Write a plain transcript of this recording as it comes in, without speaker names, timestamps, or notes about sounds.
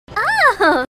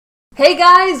Hey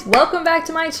guys, welcome back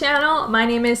to my channel. My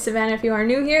name is Savannah if you are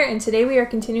new here, and today we are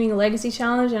continuing the Legacy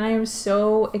Challenge, and I am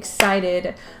so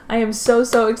excited. I am so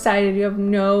excited. You have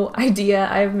no idea.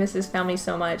 I have missed this family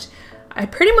so much. I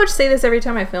pretty much say this every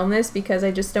time I film this because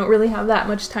I just don't really have that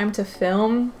much time to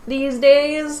film these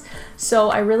days, so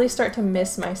I really start to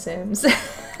miss my Sims.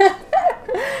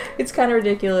 It's kind of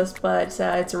ridiculous, but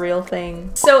it's a real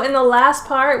thing. So in the last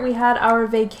part, we had our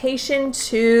vacation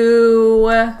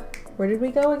to... where did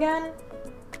we go again?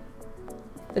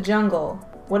 The jungle.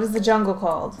 What is the jungle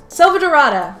called? Selva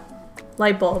Dorada.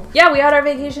 Light bulb. Yeah, we had our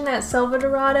vacation at Selva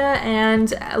Dorada,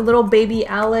 and little baby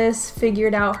Alice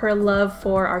figured out her love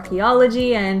for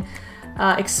archaeology and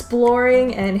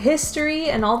exploring and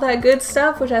history and all that good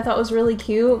stuff, which I thought was really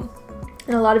cute.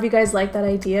 And a lot of you guys liked that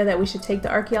idea that we should take the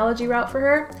archaeology route for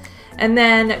her. And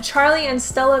then Charlie and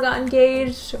Stella got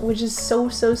engaged, which is so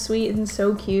sweet and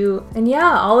so cute. And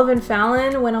yeah, Olive and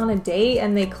Fallon went on a date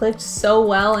and they clicked so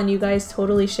well, and you guys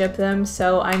totally shipped them,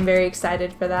 so I'm very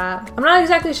excited for that. I'm not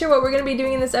exactly sure what we're going to be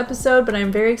doing in this episode, but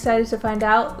I'm very excited to find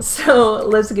out, so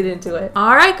let's get into it.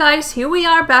 Alright guys, here we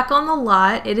are back on the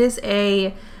lot. It is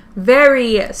a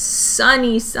very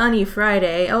sunny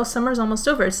Friday. Oh, summer's almost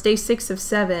over. It's day 6 of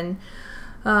 7.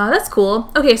 That's cool.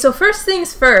 Okay, so first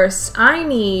things first, I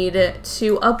need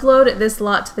to upload this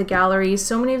lot to the gallery.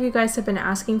 So many of you guys have been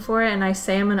asking for it, and I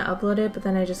say I'm going to upload it, but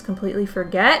then I just completely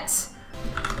forget.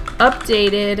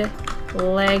 Updated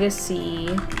Legacy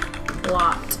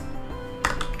lot.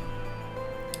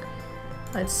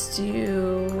 Let's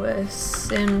do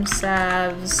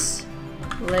SimSav's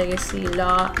Legacy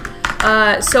lot.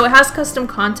 So it has custom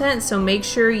content, so make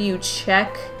sure you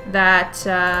check that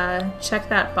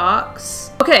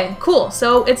box. Okay, cool.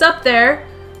 So it's up there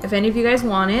if any of you guys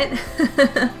want it.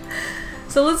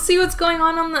 So let's see what's going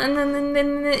on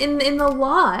in the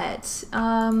lot.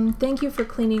 Thank you for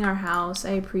cleaning our house.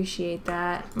 I appreciate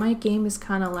that. My game is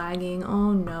kind of lagging.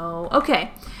 Oh no. Okay,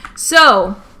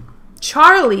 so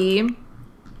Charlie.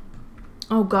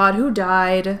 Oh God, who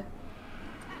died?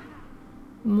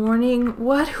 Morning.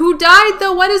 What? Who died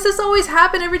though? Why does this always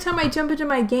happen every time I jump into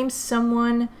my game?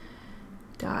 Someone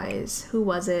dies. Who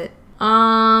was it?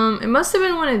 It must have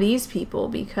been one of these people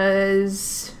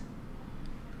because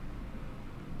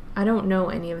I don't know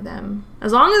any of them.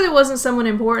 As long as it wasn't someone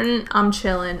important, I'm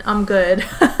chilling. I'm good.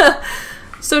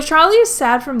 So Charlie is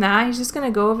sad from that. He's just gonna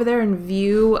go over there and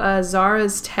view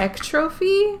Zara's tech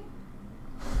trophy.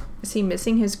 Is he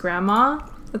missing his grandma?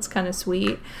 That's kind of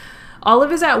sweet.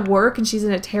 Olive is at work and she's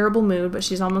in a terrible mood, but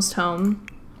she's almost home.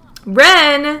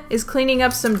 Ren is cleaning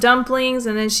up some dumplings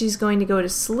and then she's going to go to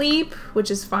sleep,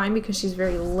 which is fine because she's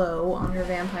very low on her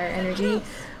vampire energy.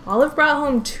 Olive brought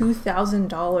home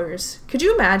 $2,000. Could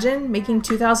you imagine making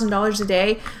 $2,000 a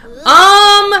day?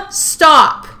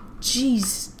 Stop!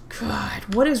 Jeez,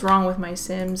 God, what is wrong with my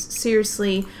Sims?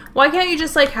 Seriously, why can't you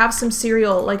just like have some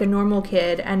cereal like a normal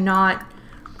kid and not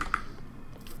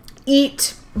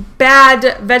eat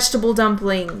bad vegetable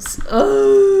dumplings?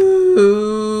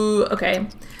 Oh, okay.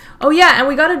 Oh yeah, and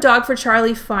we got a dog for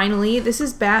Charlie finally. This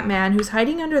is Batman, who's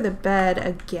hiding under the bed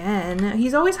again.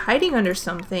 He's always hiding under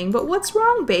something, but what's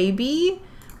wrong, baby?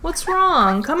 What's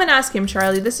wrong? Come and ask him,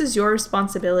 Charlie. This is your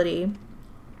responsibility.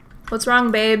 What's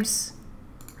wrong, babes?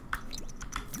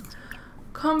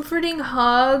 Comforting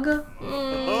hug.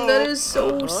 That is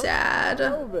so sad.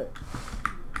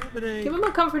 Give him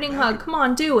a comforting hug. Come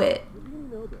on, do it.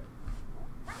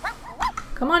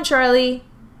 Come on, Charlie.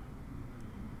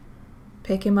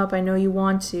 Pick him up. I know you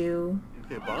want to.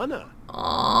 Aww.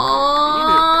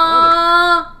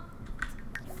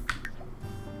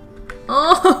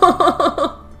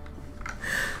 Oh.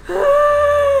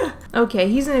 Okay,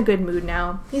 he's in a good mood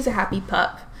now. He's a happy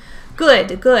pup.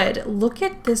 Good, good. Look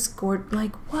at this gourd.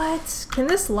 Like, what? Can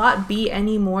this lot be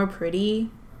any more pretty?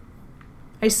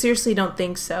 I seriously don't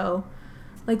think so.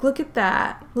 Like, look at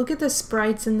that. Look at the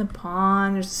sprites in the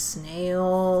pond. There's a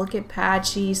snail. Look at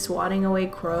Patchy swatting away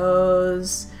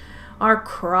crows. Our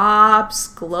crops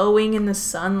glowing in the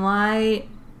sunlight.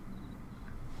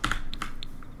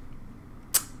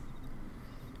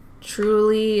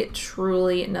 Truly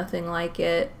nothing like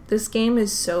it. This game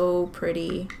is so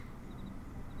pretty.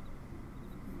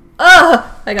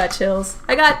 Ugh! I got chills.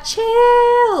 I got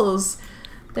chills!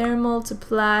 They're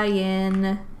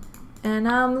multiplying. And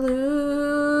I'm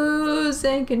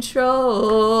losing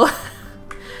control.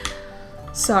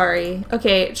 Sorry.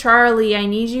 Okay, Charlie, I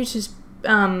need you to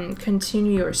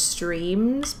continue your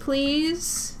streams,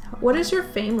 please. What is your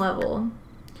fame level?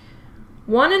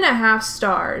 1.5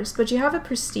 stars, but you have a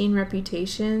pristine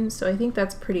reputation, so I think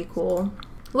that's pretty cool.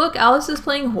 Look, Alice is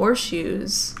playing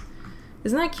horseshoes.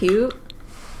 Isn't that cute?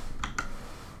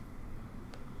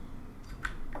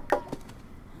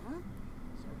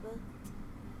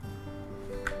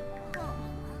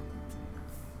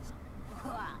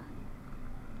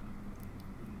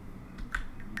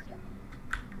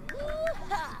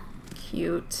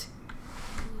 cute.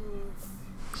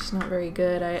 She's not very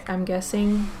good, I'm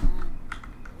guessing.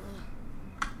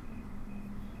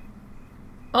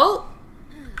 Oh!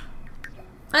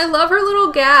 I love her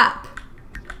little gap.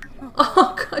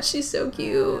 Oh god, she's so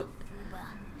cute.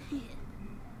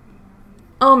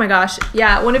 Oh my gosh,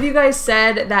 yeah, one of you guys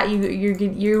said that you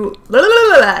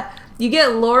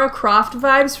get Lara Croft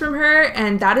vibes from her,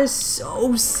 and that is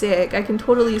so sick. I can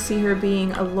totally see her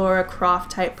being a Lara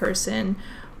Croft type person.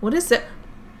 What is it?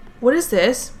 What is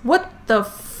this? What the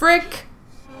frick?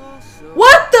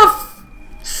 What the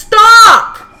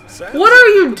Stop! What are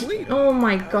you? Oh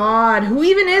my god, who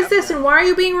even is this, and why are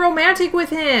you being romantic with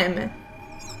him?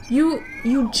 You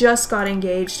just got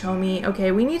engaged, homie.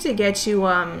 Okay, we need to get you,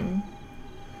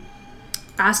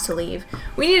 asked to leave.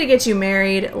 We need to get you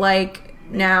married, like,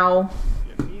 now.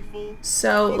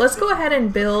 So, let's go ahead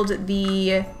and build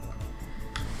the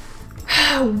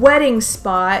wedding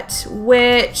spot,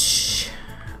 which,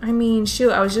 I mean,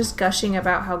 shoot, I was just gushing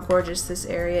about how gorgeous this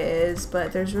area is,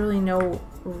 but there's really no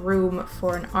room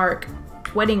for an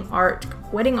wedding arch.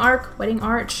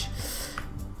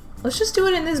 Let's just do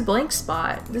it in this blank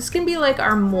spot. This can be like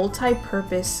our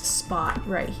multi-purpose spot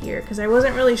right here, because I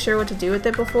wasn't really sure what to do with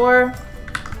it before,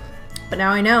 but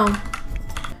now I know.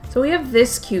 So we have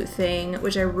this cute thing,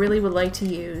 which I really would like to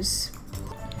use.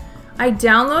 I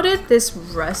downloaded this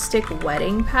rustic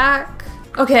wedding pack.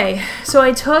 Okay, so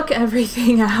I took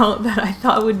everything out that I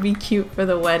thought would be cute for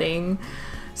the wedding.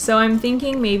 So I'm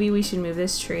thinking maybe we should move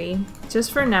this tree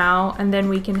just for now, and then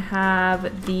we can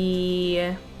have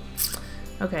the...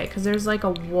 Okay, because there's like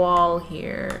a wall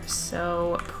here,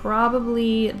 so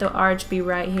probably the arch be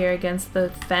right here against the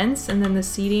fence, and then the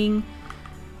seating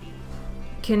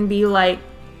can be like...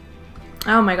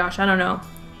 Oh my gosh, I don't know.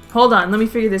 Hold on, let me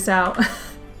figure this out.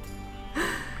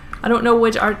 I don't know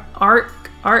which arch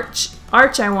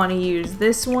I want to use.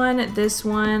 This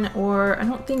one, or I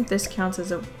don't think this counts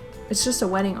as a... It's just a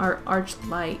wedding arch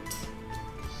light.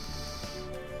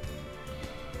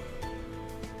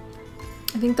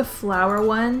 I think the flower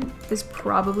one is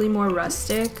probably more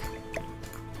rustic.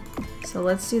 So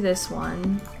let's do this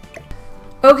one.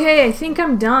 Okay, I think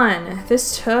I'm done.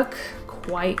 This took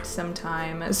quite some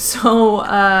time. So,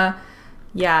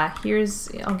 yeah,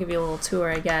 I'll give you a little tour,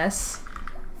 I guess.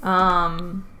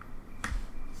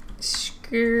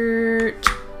 Skirt.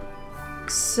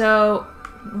 So,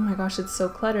 oh my gosh, it's so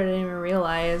cluttered, I didn't even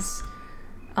realize.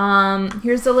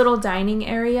 Here's the little dining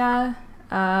area.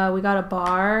 We got a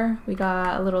bar, we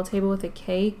got a little table with a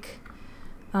cake.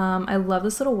 I love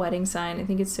this little wedding sign. I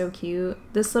think it's so cute.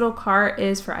 This little cart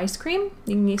is for ice cream.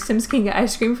 Sims can get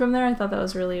ice cream from there. I thought that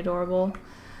was really adorable.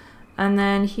 And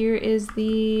then here is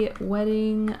the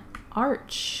wedding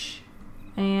arch.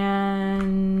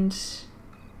 And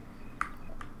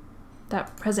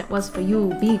that present was for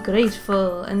you. Be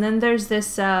grateful. And then there's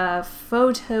this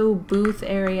photo booth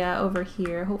area over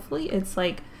here. Hopefully it's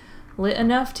like lit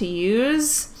enough to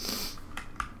use.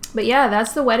 But yeah,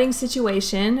 that's the wedding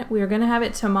situation. We are gonna have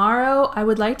it tomorrow. I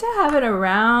would like to have it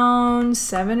around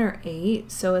 7 or 8,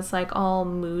 so it's like all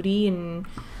moody and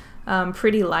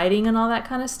pretty lighting and all that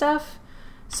kind of stuff.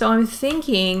 So I'm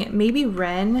thinking maybe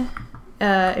Ren,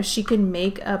 if she can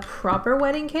make a proper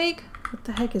wedding cake. What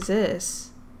the heck is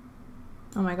this?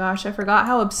 Oh my gosh, I forgot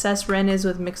how obsessed Ren is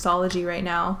with mixology right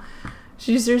now.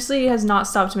 She seriously has not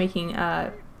stopped making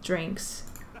drinks.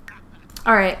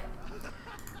 Alright.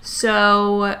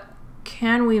 So,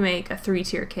 can we make a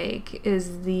 3-tier cake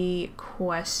is the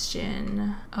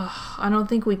question. Ugh, I don't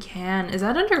think we can. Is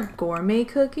that under gourmet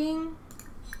cooking?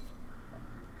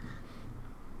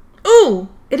 Ooh,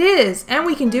 it is! And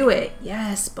we can do it.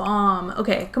 Yes, bomb.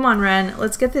 Okay, come on, Ren.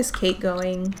 Let's get this cake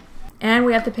going. And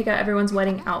we have to pick out everyone's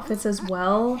wedding outfits as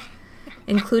well,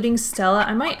 including Stella.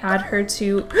 I might add her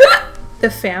to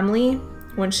the family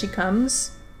when she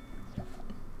comes.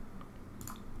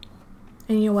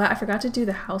 And you know what? I forgot to do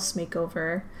the house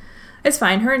makeover. It's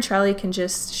fine. Her and Charlie can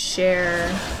just share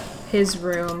his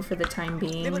room for the time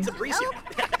being. What's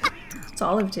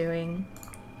Olive doing?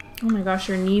 Oh my gosh,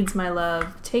 your needs, my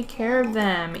love. Take care of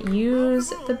them. Use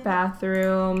the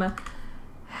bathroom.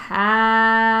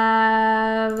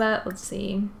 Let's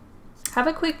see. Have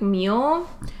a quick meal.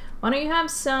 Why don't you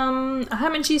have a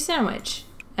ham and cheese sandwich?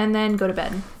 And then go to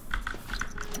bed.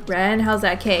 Ren, how's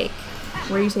that cake?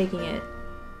 Where are you taking it?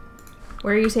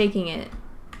 Where are you taking it?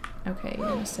 Okay, you're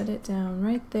gonna set it down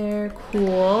right there.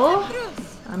 Cool.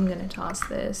 I'm gonna toss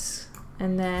this.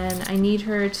 And then I need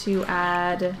her to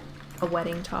add a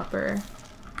wedding topper.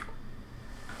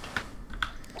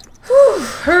 Whew,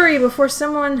 hurry before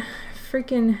someone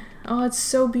freaking... Oh, it's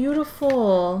so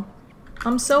beautiful.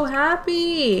 I'm so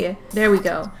happy. There we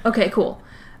go. Okay, cool.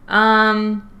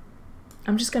 I'm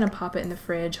just gonna pop it in the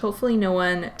fridge. Hopefully no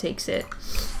one takes it.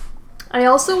 I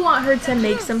also want her to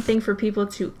make something for people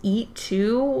to eat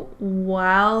too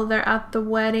while they're at the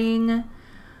wedding.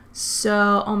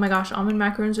 So, oh my gosh, almond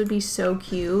macaroons would be so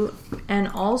cute. And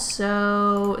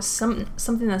also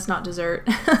something that's not dessert.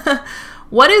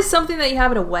 What is something that you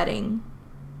have at a wedding?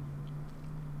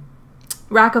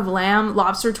 Rack of lamb,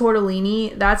 lobster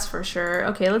tortellini, that's for sure.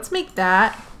 Okay, let's make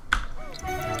that.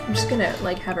 I'm just gonna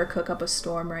like have her cook up a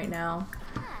storm right now.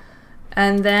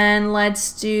 And then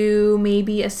let's do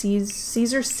maybe a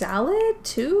Caesar salad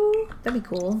too. That'd be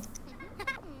cool.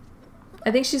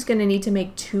 I think she's gonna need to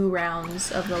make 2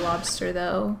 rounds of the lobster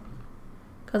though,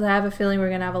 because I have a feeling we're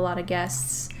gonna have a lot of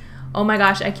guests. Oh my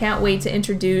gosh, I can't wait to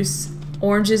introduce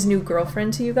Orange's new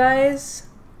girlfriend to you guys.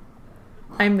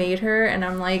 I made her and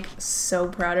I'm like so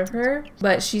proud of her,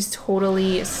 but she's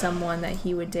totally someone that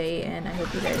he would date and I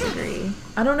hope you guys agree.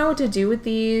 I don't know what to do with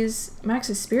these.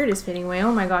 Max's spirit is fading away.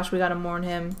 Oh my gosh, we gotta mourn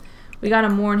him. We gotta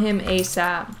mourn him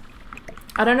ASAP.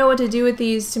 I don't know what to do with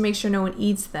these to make sure no one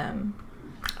eats them.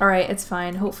 Alright, it's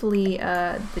fine. Hopefully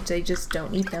they just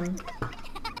don't eat them.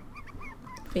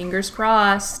 Fingers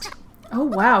crossed. Oh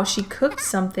wow, she cooked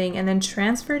something and then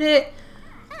transferred it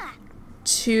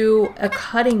to a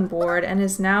cutting board and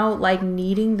is now like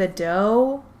kneading the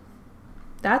dough.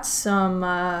 That's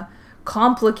some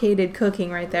complicated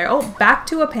cooking right there. Oh, back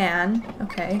to a pan.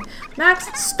 Okay.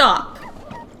 Max, stop.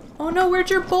 Oh no,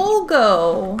 where'd your bowl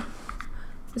go?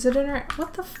 Is it in her?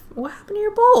 What happened to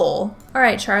your bowl? All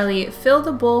right, Charlie, fill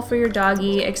the bowl for your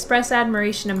doggy. Express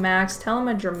admiration to Max. Tell him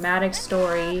a dramatic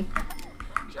story.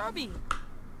 Jarby.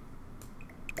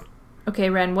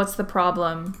 Okay, Ren, what's the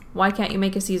problem? Why can't you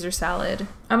make a Caesar salad?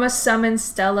 I'm gonna summon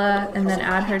Stella and then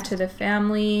add her to the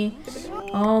family.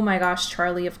 Oh my gosh,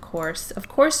 Charlie, of course. Of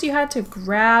course you had to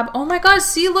grab... Oh my gosh,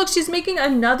 see, look, she's making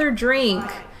another drink.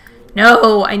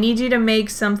 No, I need you to make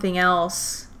something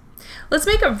else. Let's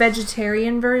make a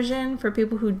vegetarian version for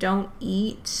people who don't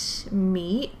eat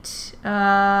meat.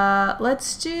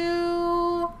 Let's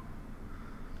do...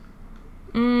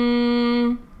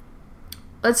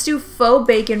 Let's do faux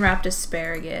bacon wrapped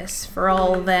asparagus for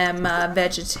all them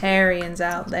vegetarians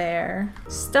out there.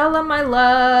 Stella, my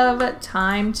love,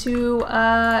 time to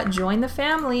join the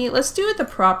family. Let's do it the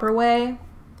proper way.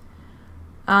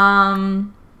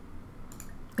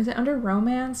 Is it under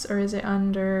romance or is it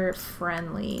under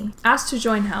friendly? Ask to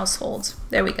join household.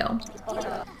 There we go.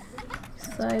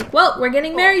 It's like, well, we're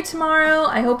getting married tomorrow.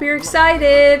 I hope you're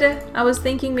excited. I was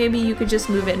thinking maybe you could just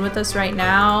move in with us right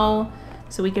now,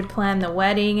 so we could plan the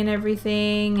wedding and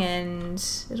everything, and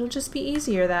it'll just be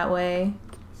easier that way.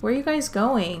 Where are you guys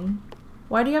going?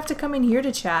 Why do you have to come in here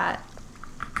to chat?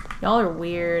 Y'all are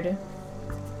weird.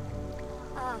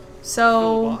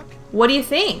 So, what do you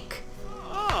think?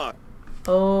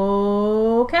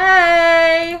 Okay.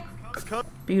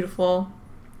 Beautiful.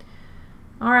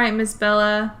 Alright, Miss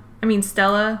Bella. I mean,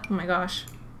 Stella. Oh my gosh.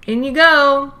 In you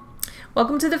go.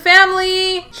 Welcome to the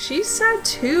family! She's sad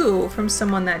too, from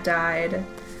someone that died.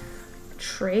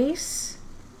 Trace?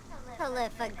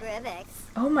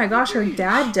 Oh my gosh, her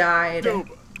dad died.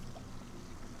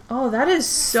 Oh, that is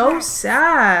so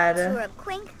sad. And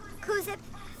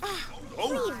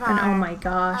oh my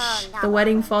gosh, the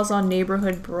wedding falls on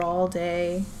neighborhood brawl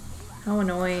day. How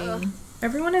annoying.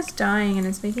 Everyone is dying and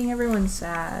it's making everyone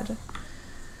sad.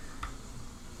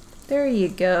 There you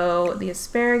go. The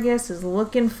asparagus is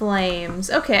looking flames.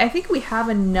 Okay, I think we have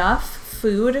enough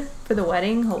food for the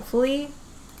wedding, hopefully.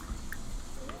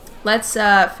 Let's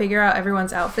figure out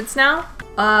everyone's outfits now.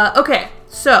 Okay,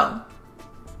 so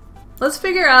let's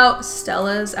figure out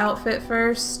Stella's outfit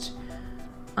first.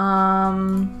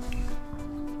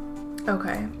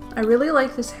 Okay, I really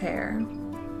like this hair.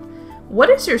 What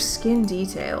is your skin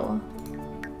detail?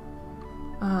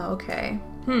 Okay.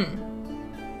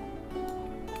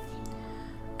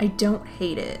 I don't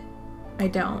hate it. I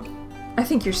don't. I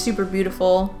think you're super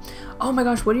beautiful. Oh my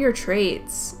gosh, what are your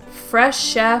traits? Fresh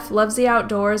chef, loves the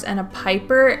outdoors, and a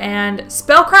piper, and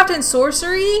spellcraft and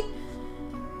sorcery?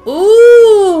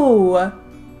 Ooh!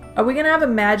 Are we gonna have a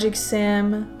magic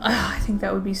sim? Oh, I think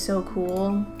that would be so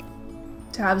cool.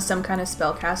 To have some kind of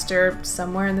spellcaster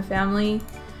somewhere in the family.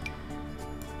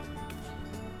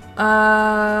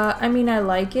 I mean, I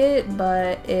like it,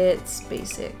 but it's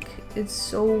basic. It's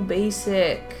so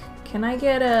basic. Can I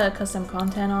get a custom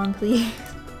content on, please?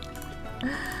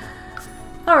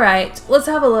 Alright, let's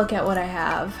have a look at what I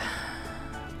have.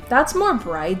 That's more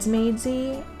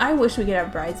bridesmaidsy. I wish we could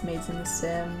have bridesmaids in The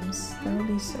Sims. That would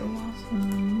be so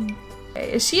awesome.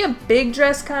 Okay, is she a big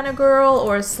dress kind of girl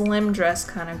or a slim dress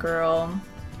kind of girl?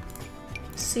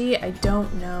 See, I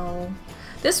don't know.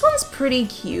 This one's pretty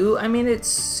cute. I mean, it's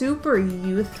super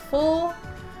youthful,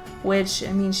 which,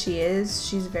 I mean, she is.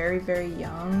 She's very, very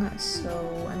young,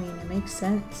 so, I mean, it makes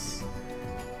sense.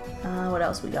 What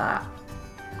else we got?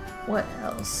 What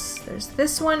else? There's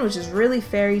this one, which is really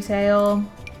fairy tale.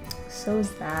 So is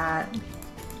that.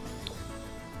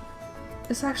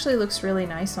 This actually looks really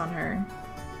nice on her.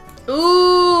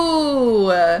 Ooh!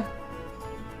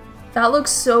 That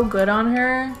looks so good on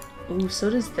her. Ooh,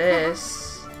 so does this.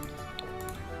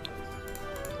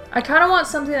 I kind of want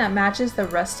something that matches the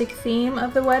rustic theme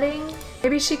of the wedding.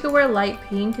 Maybe she could wear light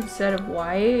pink instead of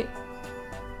white.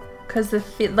 Because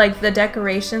the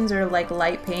decorations are like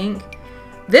light pink.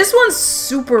 This one's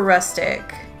super rustic.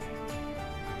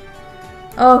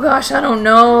 Oh gosh, I don't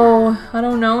know. I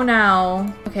don't know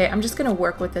now. Okay, I'm just gonna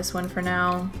work with this one for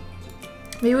now.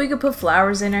 Maybe we could put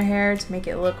flowers in her hair to make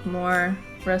it look more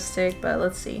rustic, but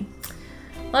let's see.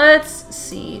 Let's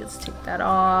see. Let's take that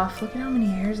off. Look at how many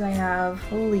hairs I have.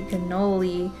 Holy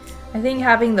cannoli. I think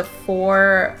having the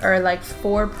 4 or like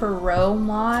 4 per row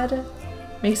mod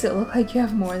makes it look like you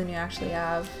have more than you actually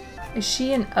have. Is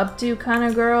she an updo kind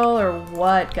of girl or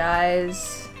what,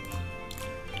 guys?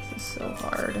 This is so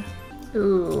hard.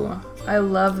 Ooh, I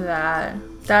love that.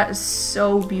 That is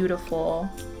so beautiful.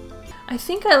 I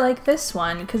think I like this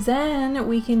one because then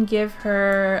we can give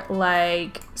her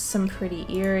like some pretty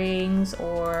earrings,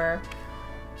 or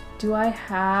do I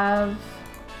have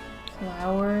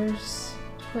flowers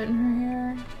to put in her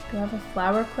hair? Do I have a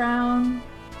flower crown?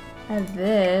 I have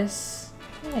this.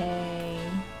 Hey,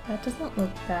 that doesn't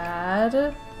look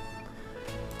bad.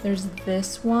 There's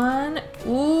this one.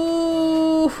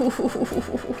 Ooh,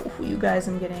 you guys,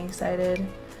 I'm getting excited.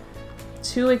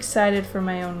 Too excited for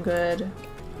my own good.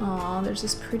 Aw, there's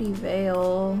this pretty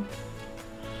veil.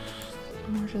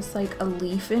 Or just like a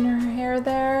leaf in her hair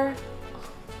there.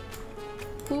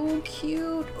 Ooh,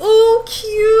 cute. Ooh,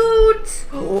 cute!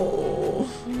 Oh.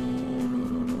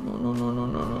 No.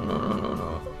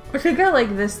 I think I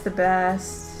like this the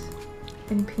best.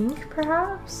 In pink,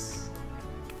 perhaps?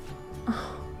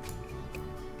 Oh.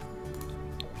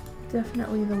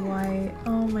 Definitely the white.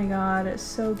 Oh my god, it's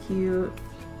so cute.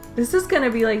 This is gonna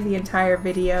be like the entire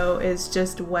video is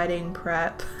just wedding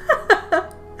prep.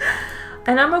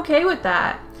 And I'm okay with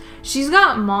that. She's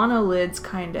got monolids,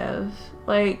 kind of.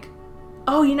 Like,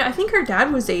 oh, you know, I think her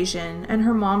dad was Asian and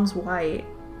her mom's white.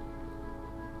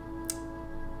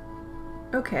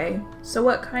 Okay, so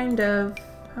what kind of,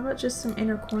 how about just some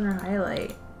inner corner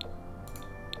highlight?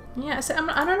 Yeah, so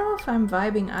I don't know if I'm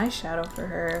vibing eyeshadow for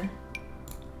her.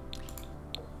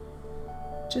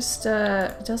 Just,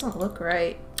 it doesn't look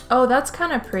right. Oh, that's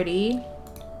kind of pretty.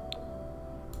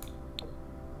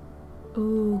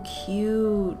 Ooh,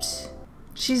 cute.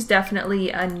 She's definitely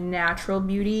a natural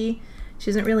beauty. She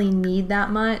doesn't really need that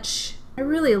much. I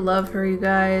really love her, you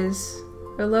guys.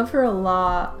 I love her a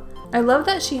lot. I love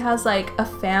that she has like a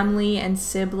family and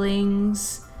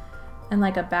siblings and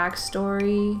like a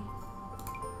backstory.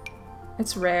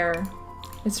 It's rare.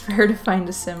 It's rare to find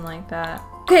a sim like that.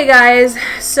 Okay guys,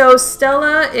 so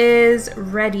Stella is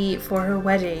ready for her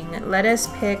wedding. Let us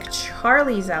pick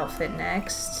Charlie's outfit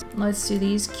next. Let's do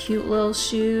these cute little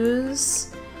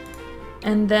shoes.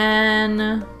 And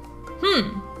then,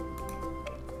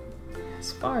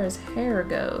 as far as hair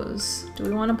goes, do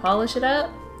we want to polish it up?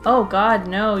 Oh god,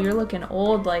 no, you're looking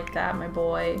old like that, my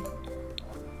boy.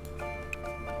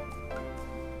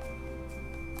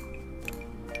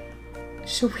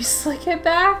 Should we slick it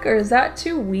back, or is that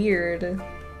too weird?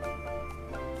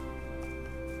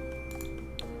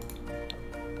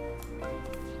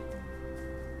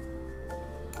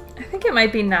 I think it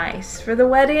might be nice for the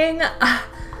wedding.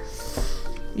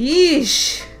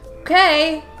 Yeesh.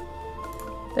 Okay.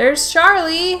 There's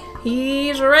Charlie.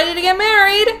 He's ready to get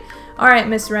married. Alright,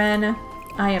 Miss Wren.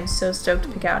 I am so stoked to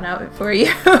pick out an outfit for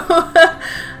you.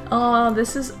 Oh,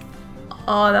 this is...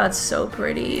 Oh, that's so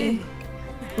pretty.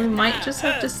 We might just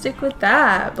have to stick with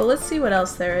that, but let's see what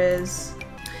else there is.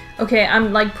 Okay,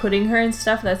 I'm like putting her in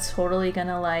stuff that's totally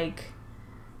gonna like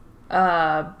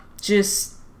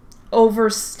just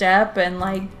overstep and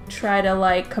like try to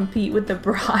like compete with the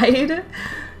bride.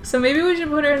 So maybe we should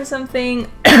put her in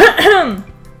something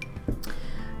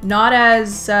not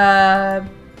as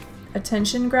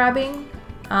attention grabbing.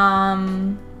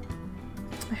 I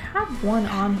had one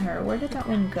on her. Where did that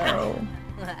one go?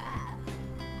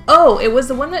 Oh, it was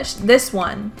the one that this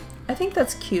one. I think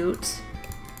that's cute.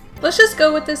 Let's just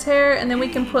go with this hair, and then we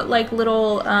can put like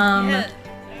little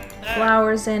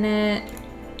flowers in it,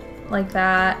 like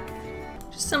that.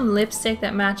 Just some lipstick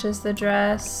that matches the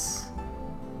dress.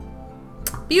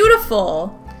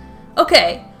 Beautiful.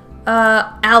 Okay,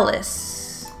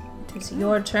 Alice. Take boys.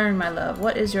 Your turn, my love.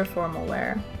 What is your formal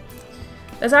wear?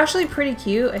 That's actually pretty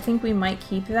cute. I think we might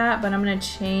keep that, but I'm gonna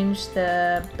change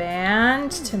the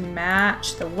band to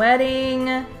match the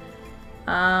wedding.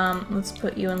 Let's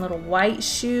put you in little white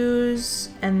shoes,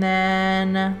 and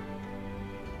then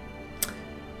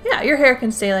yeah, your hair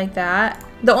can stay like that.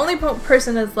 The only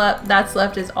person that's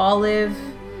left is Olive,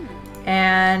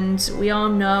 and we all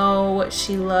know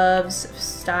she loves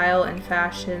style and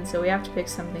fashion, so we have to pick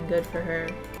something good for her.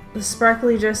 The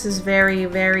sparkly dress is very,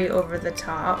 very over the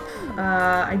top.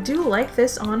 I do like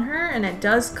this on her, and it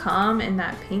does come in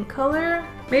that pink color.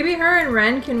 Maybe her and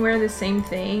Ren can wear the same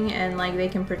thing, and like they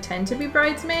can pretend to be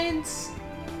bridesmaids.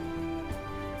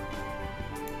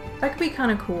 That could be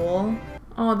kind of cool.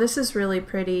 Oh, this is really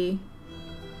pretty.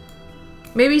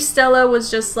 Maybe Stella was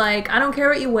just like, I don't care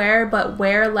what you wear, but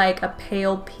wear like a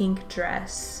pale pink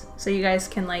dress so you guys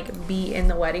can like be in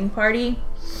the wedding party.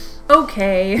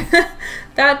 Okay,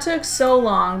 that took so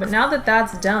long, but now that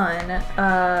that's done,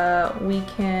 we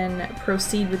can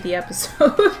proceed with the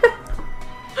episode.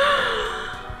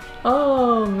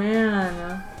 Oh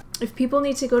man. If people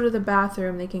need to go to the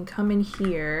bathroom, they can come in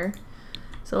here.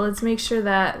 So let's make sure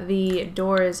that the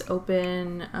door is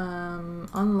open,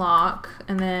 unlock,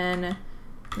 and then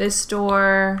this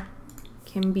door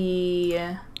can be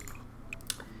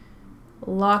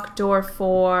locked door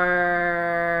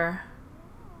for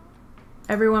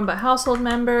everyone but household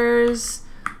members.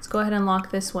 Let's go ahead and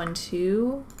lock this one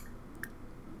too.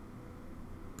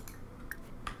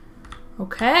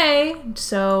 Okay,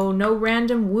 so no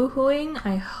random woohooing,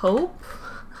 I hope.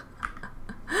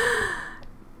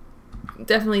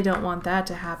 Definitely don't want that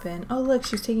to happen. Oh look,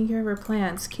 she's taking care of her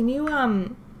plants. Can you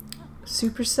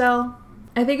supercell?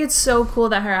 I think it's so cool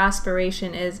that her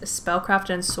aspiration is spellcraft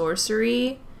and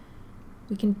sorcery.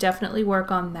 We can definitely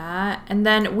work on that. And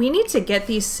then we need to get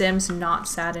these Sims not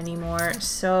sad anymore.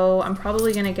 So I'm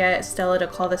probably gonna get Stella to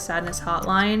call the sadness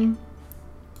hotline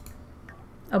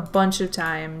a bunch of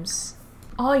times.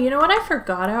 Oh, you know what I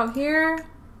forgot out here?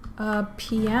 A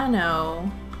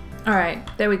piano. All right,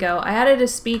 there we go. I added a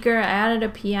speaker, I added a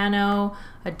piano,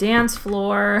 a dance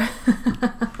floor.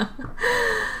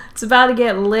 It's about to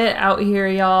get lit out here,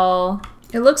 y'all.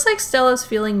 It looks like Stella's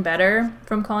feeling better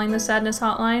from calling the sadness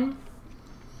hotline,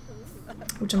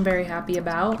 which I'm very happy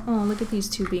about. Oh, look at these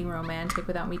two being romantic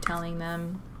without me telling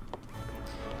them.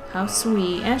 How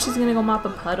sweet. And she's gonna go mop a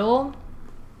puddle.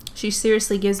 She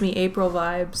seriously gives me April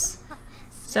vibes.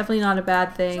 It's definitely not a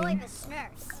bad thing.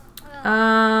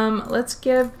 Let's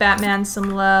give Batman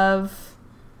some love.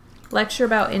 Lecture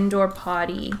about indoor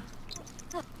potty.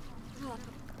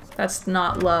 That's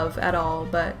not love at all,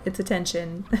 but it's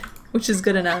attention, which is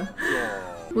good enough.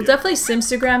 We'll definitely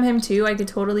Simstagram him too. I could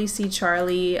totally see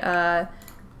Charlie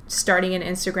starting an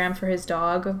Instagram for his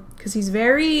dog, because he's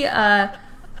very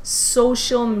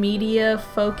social media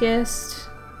focused.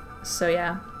 So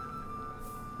yeah.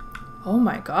 Oh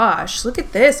my gosh, look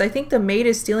at this. I think the maid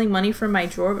is stealing money from my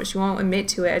drawer, but she won't admit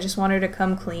to it. I just want her to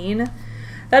come clean.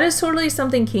 That is totally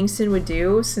something Kingston would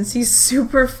do, since he's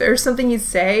super, or something he'd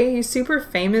say. He's super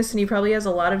famous and he probably has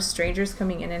a lot of strangers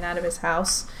coming in and out of his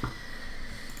house.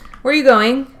 Where are you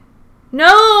going?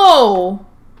 No!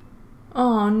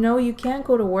 Oh no, you can't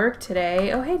go to work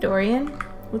today. Oh hey Dorian.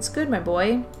 What's good, my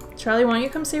boy? Charlie, why don't you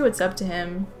come say what's up to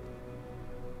him?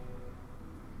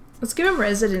 Let's give him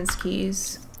residence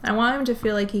keys. I want him to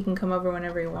feel like he can come over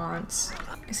whenever he wants.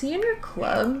 Is he in your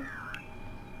club?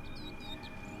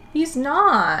 He's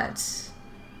not.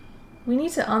 We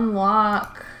need to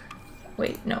unlock...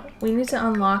 Wait, no. We need to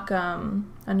unlock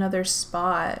another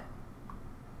spot.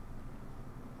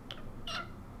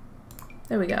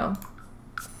 There we go.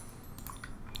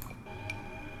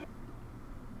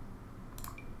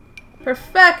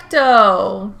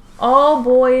 Perfecto! All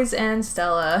boys and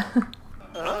Stella.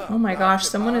 Oh my gosh,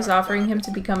 someone is offering him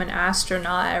to become an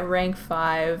astronaut at rank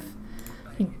 5.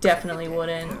 He definitely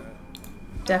wouldn't.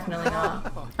 Definitely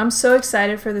not. I'm so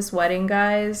excited for this wedding,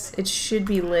 guys. It should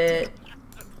be lit.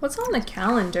 What's on the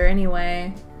calendar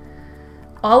anyway?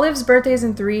 Olive's birthday is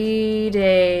in 3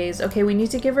 days. Okay, we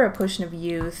need to give her a potion of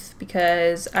youth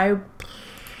because oh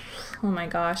my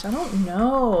gosh, I don't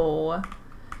know.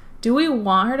 Do we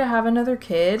want her to have another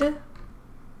kid?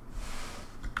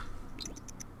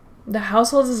 The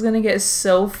household is gonna get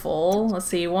so full. Let's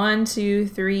see, 1, 2,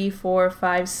 3, 4,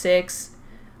 5, 6,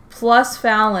 plus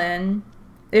Fallon,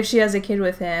 if she has a kid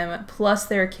with him, plus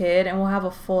their kid, and we'll have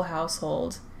a full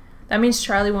household. That means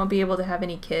Charlie won't be able to have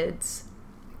any kids.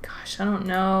 Gosh, I don't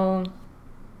know.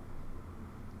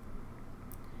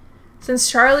 Since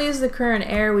Charlie is the current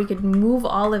heir, we could move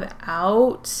Olive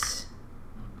out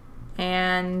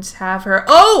and have her...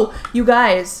 Oh! You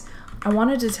guys! I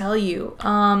wanted to tell you.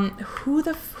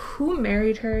 Who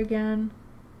married her again?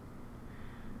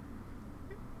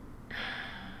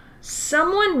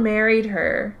 Someone married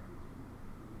her.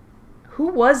 Who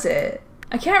was it?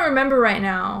 I can't remember right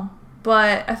now,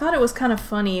 but I thought it was kind of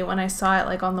funny when I saw it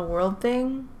like on the world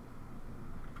thing.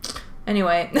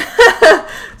 Anyway,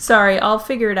 sorry, I'll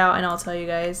figure it out and I'll tell you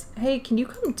guys. Hey, can you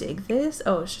come dig this?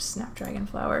 Oh, it's just Snapdragon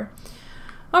flower.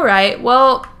 All right,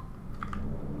 well,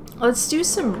 let's do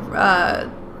some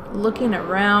looking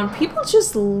around. People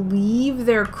just leave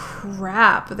their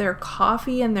crap, their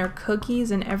coffee and their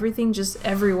cookies and everything just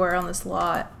everywhere on this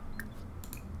lot.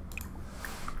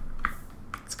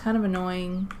 It's kind of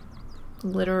annoying.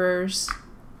 Litterers.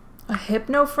 A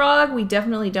hypno frog? We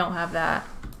definitely don't have that.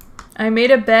 I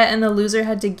made a bet and the loser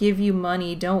had to give you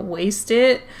money. Don't waste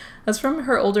it. That's from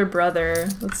her older brother.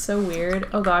 That's so weird.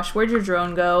 Oh gosh, where'd your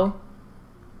drone go?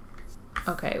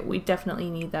 Okay, we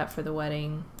definitely need that for the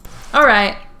wedding. All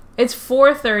right, it's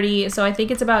 4:30, so I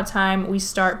think it's about time we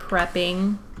start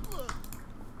prepping.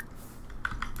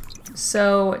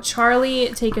 So Charlie,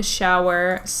 take a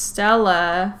shower.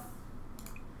 Stella,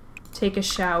 take a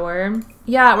shower.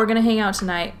 Yeah, we're gonna hang out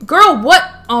tonight. Girl, what?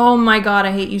 Oh my god,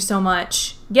 I hate you so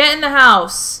much. Get in the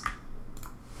house.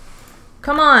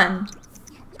 Come on.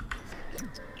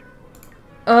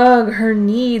 Ugh, her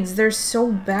needs, they're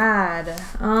so bad.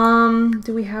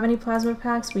 Do we have any plasma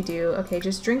packs? We do. Okay,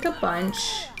 just drink a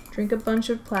bunch. Drink a bunch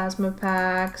of plasma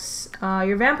packs.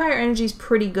 Your vampire energy is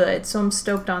pretty good, so I'm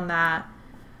stoked on that.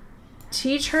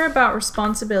 Teach her about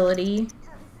responsibility.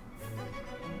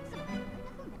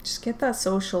 Just get that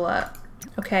social up.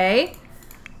 Okay.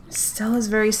 Stella's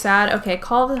very sad. Okay,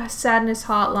 call the sadness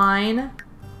hotline.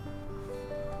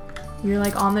 You're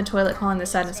like on the toilet calling the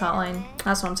sadness hotline.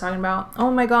 That's what I'm talking about. Oh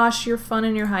my gosh, your fun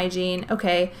and your hygiene.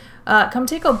 Okay, come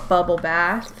take a bubble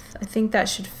bath. I think that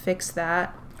should fix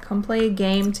that. Come play a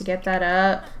game to get that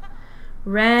up.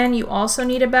 Ren, you also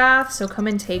need a bath, so come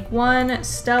and take one.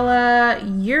 Stella,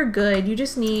 you're good. You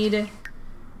just need...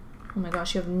 Oh my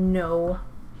gosh, you have no...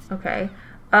 Okay.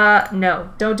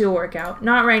 No, don't do a workout.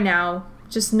 Not right now.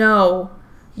 Just no.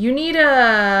 You need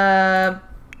a...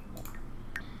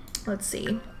 Let's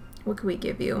see. What can we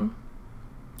give you?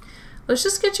 Let's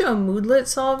just get you a moodlet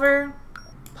solver.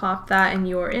 Pop that in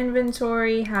your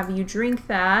inventory. Have you drink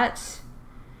that.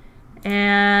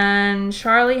 And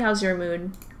Charlie, how's your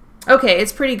mood? Okay,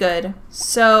 it's pretty good.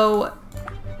 So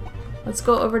let's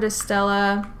go over to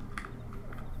Stella.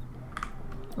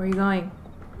 Where are you going?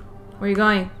 Where are you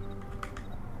going?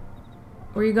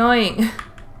 Where are you going?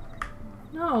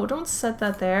 No, don't set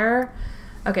that there.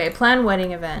 Okay, plan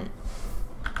wedding event.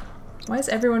 Why is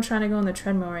everyone trying to go on the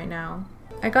treadmill right now?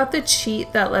 I got the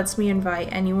cheat that lets me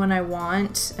invite anyone I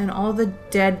want, and all the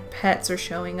dead pets are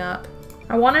showing up.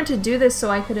 I wanted to do this so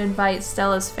I could invite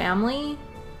Stella's family.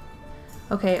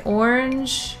 Okay,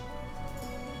 orange.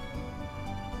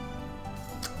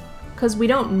 Because we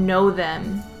don't know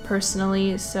them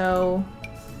personally, so...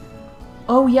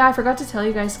 Oh yeah, I forgot to tell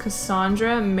you guys,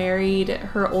 Cassandra married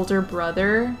her older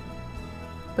brother,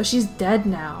 but she's dead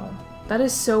now. That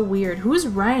is so weird. Who's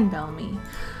Ryan Bellamy?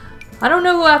 I don't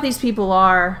know who half these people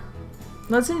are.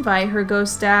 Let's invite her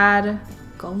ghost dad.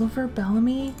 Gulliver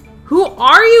Bellamy? Who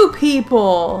are you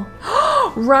people?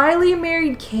 Riley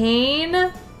married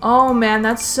Kane? Oh man,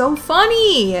 that's so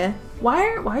funny.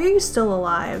 Why are you still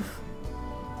alive?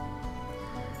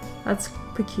 That's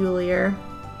peculiar.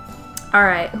 All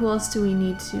right, who else do we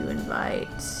need to invite?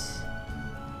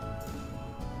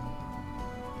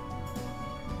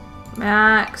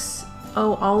 Max.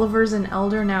 Oh, Oliver's an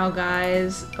elder now,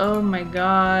 guys. Oh my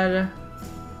god.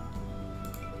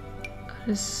 That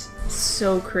is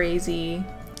so crazy.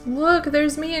 Look,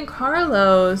 there's me and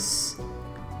Carlos.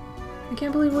 I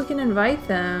can't believe we can invite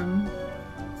them.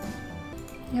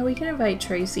 Yeah, we can invite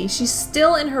Tracy. She's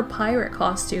still in her pirate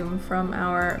costume from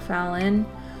our Fallon,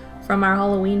 from our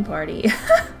Halloween party.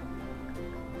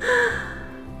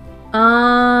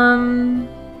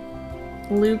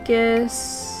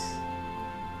 Lucas.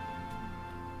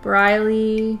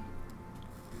 Briley,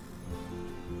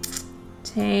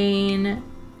 Tane.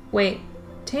 Wait,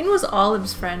 Tane was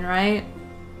Olive's friend, right?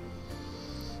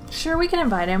 Sure, we can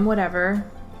invite him, whatever.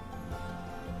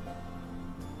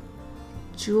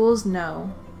 Jules,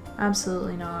 no.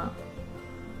 Absolutely not.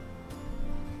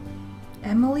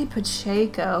 Emily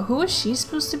Pacheco. Who was she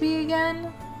supposed to be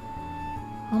again?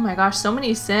 Oh my gosh, so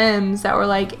many Sims that were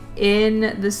like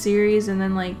in the series and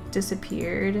then like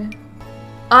disappeared.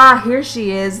 Ah, here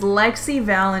she is, Lexi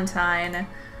Valentine.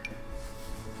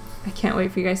 I can't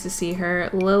wait for you guys to see her.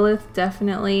 Lilith,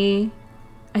 definitely.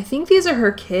 I think these are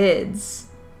her kids.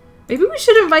 Maybe we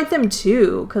should invite them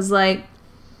too, because like,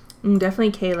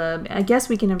 Definitely Caleb. I guess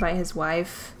we can invite his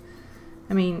wife.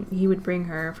 I mean, he would bring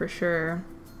her for sure.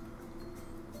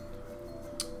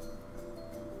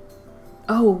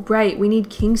 Oh, right. We need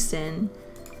Kingston.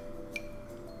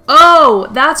 Oh,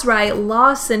 that's right.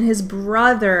 Lawson, his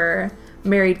brother,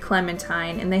 married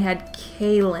Clementine, and they had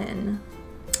Kaylin.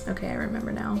 Okay, I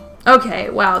remember now. Okay,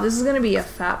 wow. This is going to be a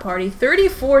fat party.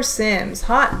 34 Sims.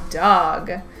 Hot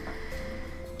dog.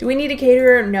 Do we need a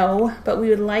caterer? No, but we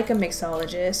would like a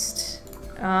mixologist.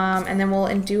 And then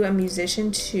we'll do a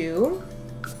musician too.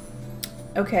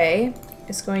 Okay,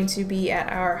 it's going to be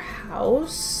at our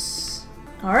house.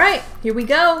 All right, here we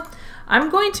go. I'm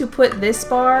going to put this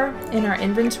bar in our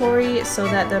inventory so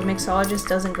that the mixologist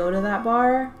doesn't go to that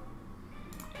bar.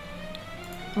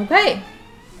 Okay,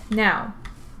 now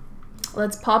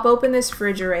let's pop open this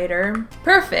refrigerator.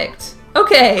 Perfect.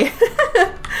 Okay.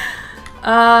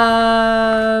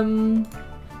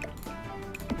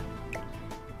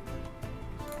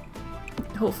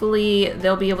 Hopefully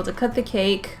they'll be able to cut the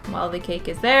cake while the cake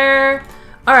is there.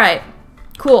 All right,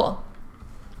 cool.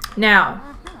 Now,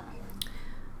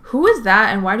 who is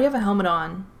that and why do you have a helmet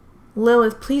on?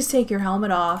 Lilith, please take your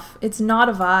helmet off. It's not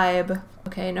a vibe.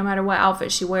 Okay, no matter what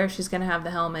outfit she wears, she's gonna have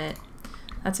the helmet.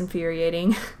 That's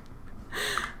infuriating.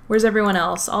 Where's everyone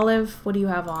else? Olive, what do you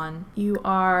have on? You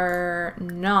are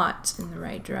not in the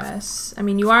right dress. I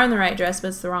mean, you are in the right dress, but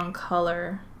it's the wrong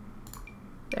color.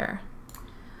 There.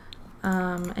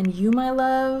 And you, my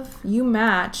love, you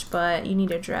match, but you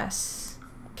need a dress.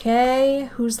 Okay,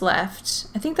 who's left?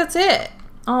 I think that's it.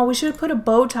 Oh, we should have put a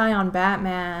bow tie on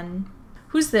Batman.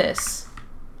 Who's this?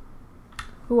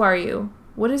 Who are you?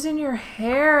 What is in your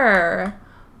hair?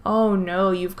 Oh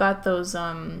no, you've got those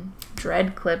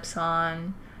dread clips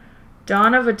on.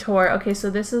 Donna Vittori. Okay, so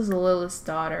this is Lilith's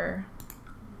daughter.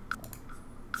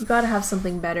 You gotta have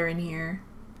something better in here.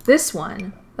 This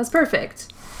one. That's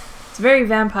perfect. It's very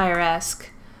vampire-esque.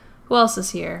 Who else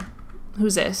is here?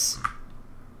 Who's this?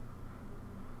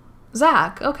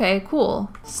 Zach. Okay, cool.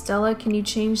 Stella, can you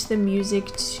change the music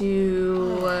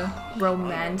to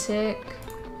romantic?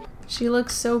 She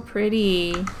looks so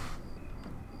pretty.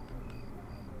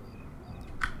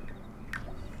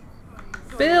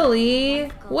 Billy,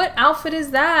 what outfit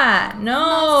is that?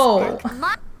 No. I'm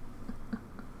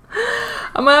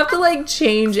gonna have to like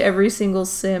change every single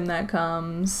sim that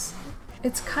comes.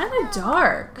 It's kind of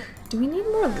dark. Do we need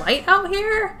more light out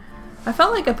here? I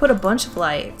felt like I put a bunch of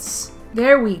lights.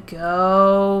 There we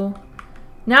go.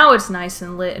 Now it's nice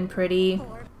and lit and pretty.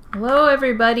 Hello,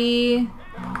 everybody.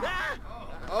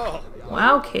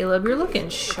 Wow, Caleb, you're looking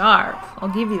sharp. I'll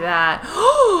give you that.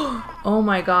 Oh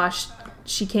my gosh,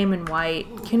 she came in white.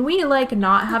 Can we, like,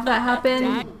 not have that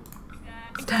happen?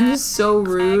 That is so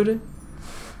rude.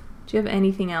 Do you have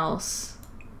anything else?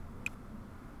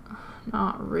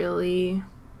 Not really.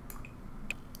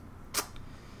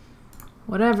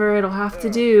 Whatever, it'll have to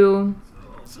do.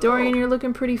 Dorian, you're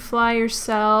looking pretty fly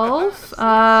yourself.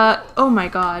 Oh my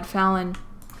god, Fallon.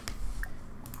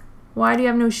 Why do you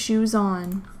have no shoes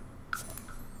on?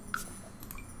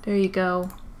 There you go.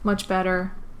 Much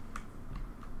better.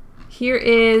 Here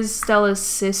is Stella's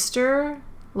sister.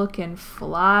 Looking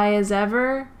fly as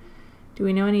ever. Do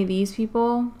we know any of these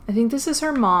people? I think this is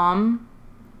her mom.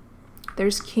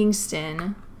 There's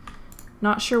Kingston.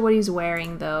 Not sure what he's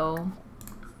wearing though.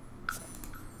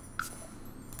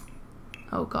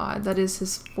 Oh god, that is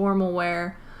his formal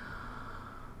wear.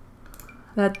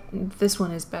 This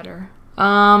one is better.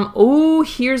 Oh,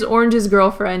 here's Orange's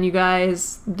girlfriend, you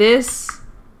guys. This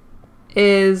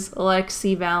is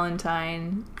Lexi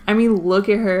Valentine. I mean, look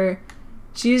at her.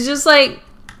 She's just like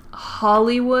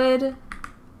Hollywood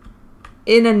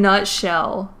in a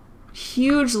nutshell.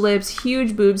 Huge lips,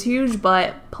 huge boobs, huge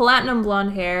butt, platinum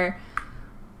blonde hair.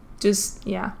 Just,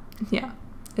 yeah,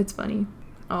 it's funny.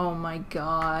 Oh my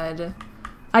god.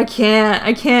 I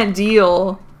can't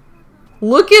deal.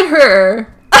 Look at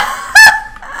her.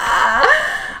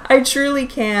 I truly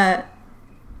can't.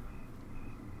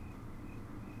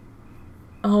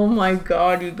 Oh my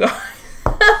god, you guys.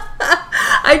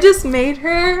 I just made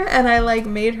her and I like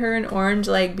made her and Orange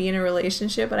like be in a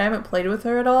relationship, but I haven't played with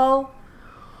her at all.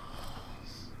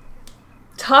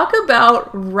 Talk about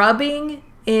rubbing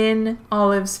in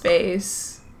Olive's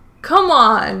face. Come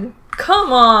on.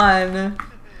 Come on.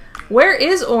 Where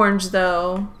is Orange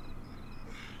though?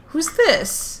 Who's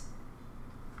this?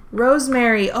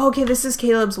 Rosemary. Oh, okay, this is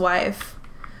Caleb's wife.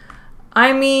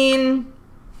 I mean,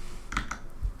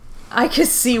 I can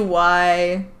see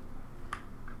why.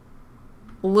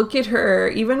 Look at her.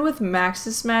 Even with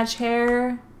Maxis Match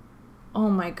hair. Oh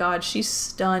my god, she's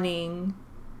stunning.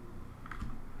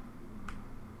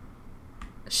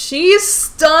 She's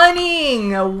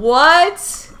stunning!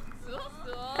 What?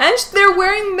 And they're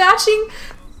wearing matching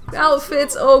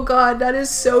outfits. Oh god, that is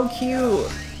so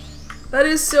cute. That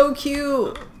is so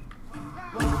cute.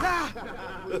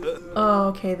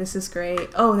 Oh, okay, this is great.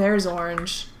 Oh, there's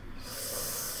Orange.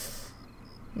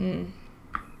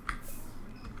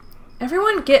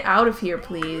 Everyone get out of here,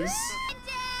 please.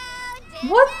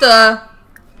 What the?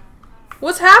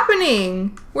 What's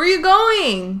happening? Where are you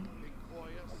going?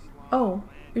 Oh,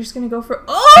 you're just gonna go for—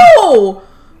 oh!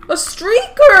 A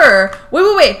streaker!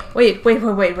 Wait.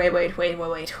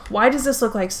 Why does this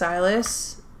look like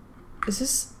Silas? Is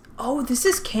this— oh, this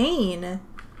is Kane.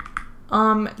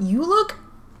 You look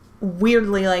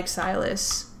weirdly like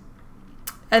Silas.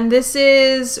 And this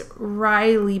is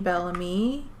Riley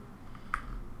Bellamy.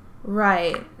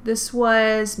 Right. This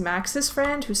was Max's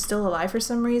friend who's still alive for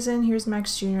some reason. Here's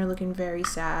Max Jr. looking very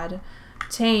sad.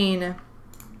 Tane.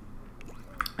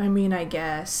 I mean, I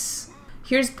guess.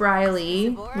 Here's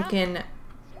Briley looking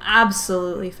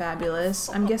absolutely fabulous.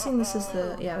 I'm guessing this is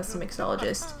the— yeah, that's the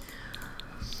mixologist.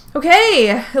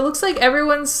 Okay, it looks like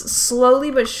everyone's slowly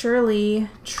but surely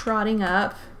trotting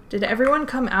up. Did everyone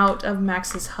come out of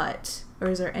Max's hut? Or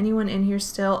is there anyone in here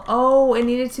still? Oh, it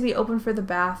needed to be open for the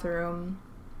bathroom.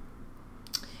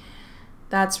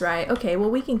 That's right. Okay, well,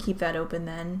 we can keep that open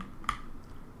then.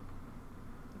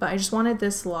 But I just wanted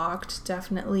this locked,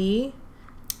 definitely.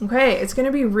 Okay, it's going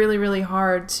to be really, really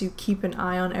hard to keep an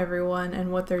eye on everyone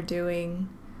and what they're doing.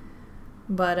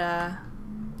 But,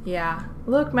 yeah.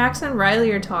 Look, Max and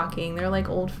Riley are talking. They're like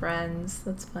old friends.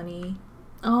 That's funny.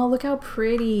 Oh, look how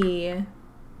pretty.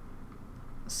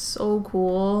 So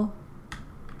cool.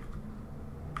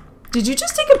 Did you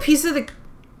just take a piece of the—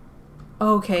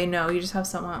 okay, no, you just have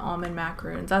some almond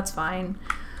macaroons. That's fine.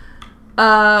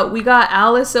 We got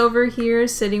Alice over here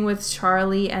sitting with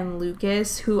Charlie and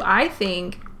Lucas, who I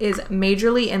think is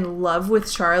majorly in love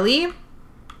with Charlie.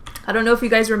 I don't know if you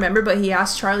guys remember, but he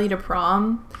asked Charlie to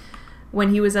prom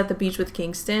when he was at the beach with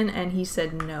Kingston, and he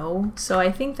said no. So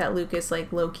I think that Lucas,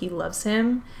 like, low-key loves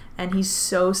him, and he's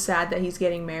so sad that he's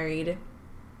getting married.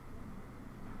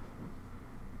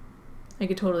 I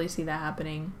could totally see that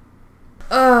happening.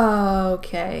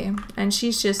 Okay. And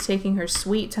she's just taking her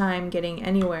sweet time getting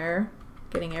everywhere,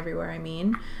 I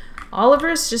mean.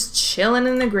 Oliver's just chilling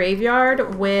in the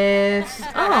graveyard with—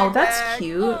 oh, that's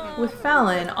cute. With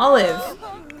Fallon. Olive,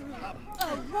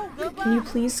 can you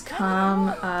please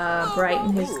come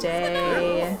brighten his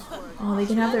day? Oh, they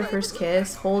can have their first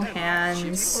kiss. Hold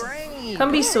hands.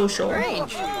 Come be social.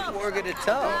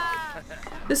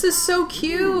 This is so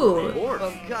cute.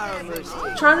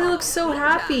 Charlie looks so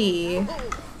happy.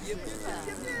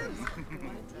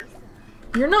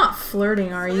 You're not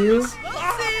flirting, are you?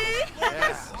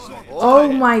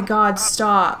 Oh my god,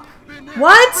 stop.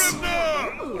 What?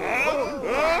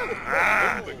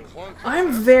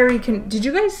 I'm very did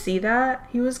you guys see that?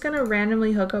 He was gonna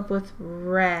randomly hook up with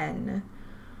Ren,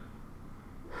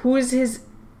 who is his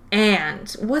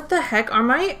aunt. What the heck? Are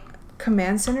my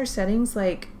command center settings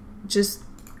like just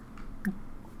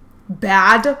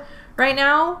bad right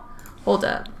now? Hold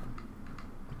up.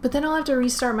 But then I'll have to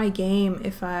restart my game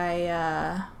if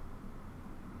I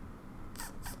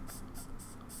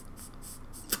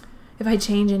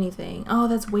change anything. Oh,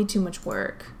 that's way too much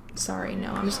work. Sorry,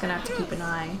 no, I'm just gonna have to keep an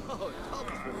eye.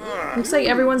 Looks like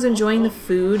everyone's enjoying the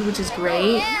food, which is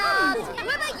great.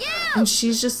 And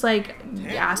she's just like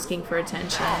asking for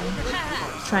attention,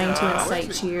 trying to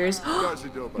incite cheers.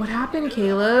 What happened,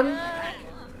 Caleb?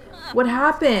 What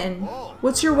happened?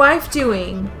 What's your wife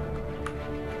doing?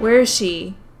 Where is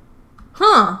she?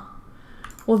 Huh.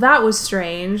 Well, that was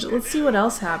strange. Let's see what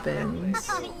else happens.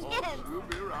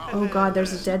 Oh god,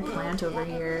 there's a dead plant over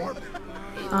here.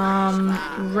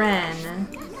 Ren,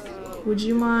 would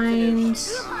you mind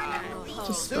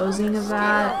disposing of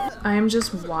that? I am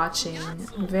just watching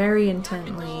very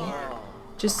intently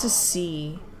just to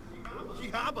see.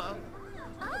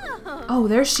 Oh,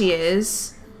 there she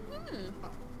is.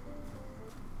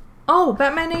 Oh,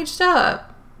 Batman aged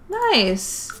up.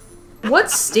 Nice.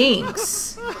 What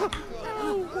stinks?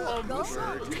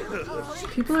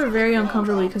 People are very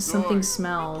uncomfortable because something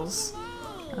smells.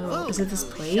 Oh, is it this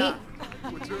plate?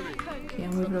 Okay,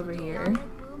 I'll move it over here.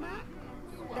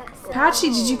 Patchy,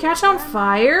 did you catch on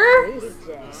fire?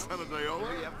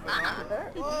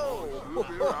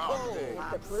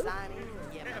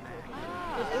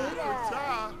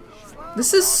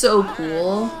 This is so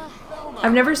cool.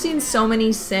 I've never seen so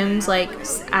many Sims like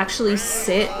actually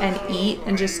sit and eat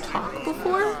and just talk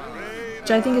before, which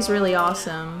I think is really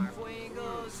awesome.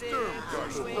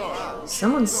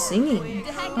 Someone's singing.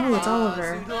 Oh, it's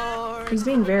Oliver. He's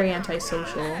being very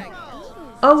antisocial.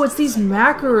 Oh, it's these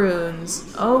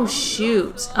macaroons. Oh,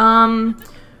 shoot.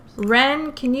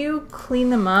 Ren, can you clean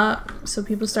them up so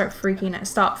people stop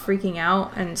freaking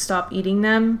out and stop eating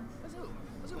them?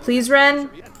 Please, Ren?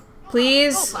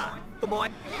 Please?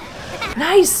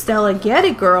 Nice, Stella. Get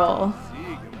it, girl.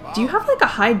 Do you have like a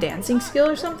high dancing skill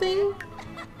or something?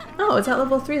 Oh, it's at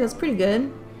level 3. That's pretty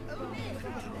good.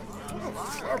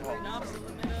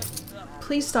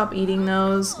 Please stop eating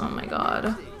those. Oh my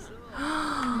god.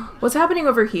 What's happening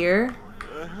over here?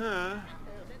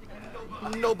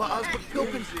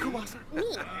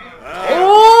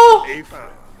 Oh!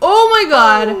 Oh my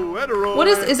god! What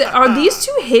is it? Are these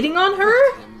two hitting on her?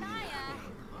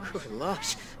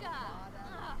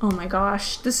 Oh my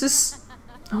gosh, this is...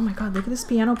 Oh my god, look at this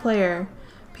piano player.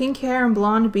 Pink hair and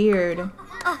blonde beard.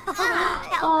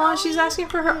 Oh, she's asking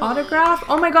for her autograph?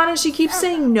 Oh my god, and she keeps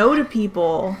saying no to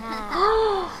people.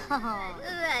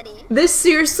 This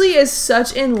seriously is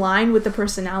such in line with the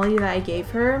personality that I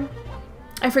gave her.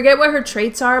 I forget what her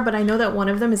traits are, but I know that one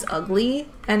of them is ugly.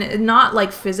 And not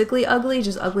like physically ugly,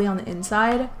 just ugly on the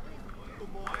inside.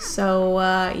 So,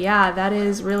 yeah, that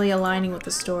is really aligning with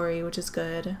the story, which is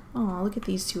good. Oh, look at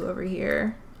these two over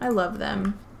here. I love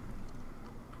them.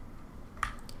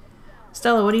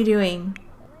 Stella, what are you doing?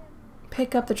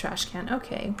 Pick up the trash can.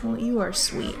 Okay, well, you are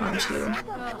sweet, aren't you?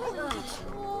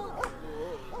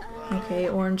 Okay,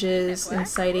 oranges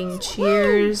inciting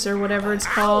cheers or whatever it's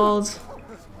called.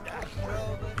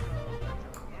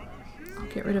 I'll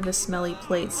get rid of the smelly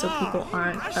plates so people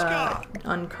aren't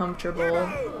uncomfortable.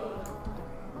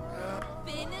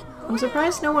 I'm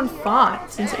surprised no one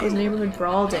fought since it was neighborhood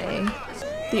brawl day.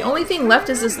 The only thing left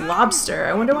is this lobster.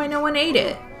 I wonder why no one ate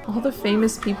it. All the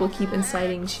famous people keep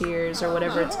inciting cheers or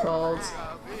whatever it's called.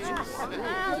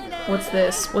 What's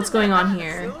this? What's going on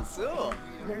here?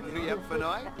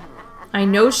 I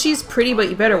know she's pretty, but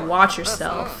you better watch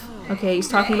yourself. Okay, he's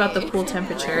talking about the pool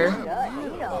temperature.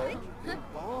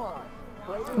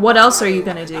 What else are you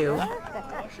gonna do?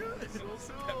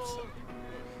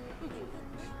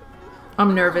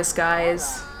 I'm nervous,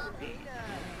 guys.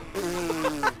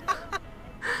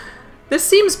 This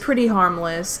seems pretty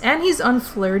harmless, and he's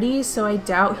unflirty, so I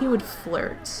doubt he would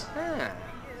flirt.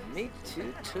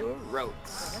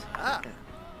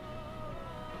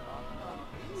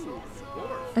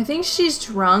 I think she's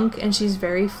drunk and she's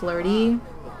very flirty.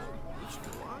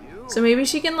 So maybe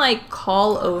she can like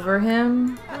call over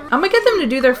him. I'm gonna get them to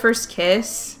do their first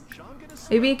kiss.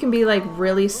 Maybe it can be like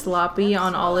really sloppy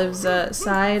on Olive's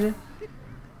side.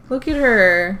 Look at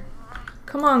her.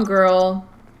 Come on, girl.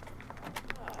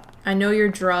 I know you're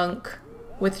drunk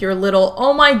with your little...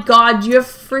 Oh my god, you have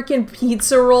freaking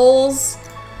pizza rolls?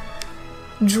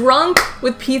 Drunk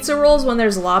with pizza rolls when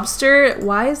there's lobster?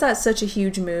 Why is that such a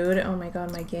huge mood? Oh my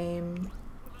god, my game.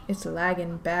 It's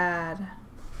lagging bad.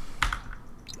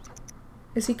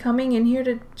 Is he coming in here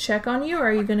to check on you, or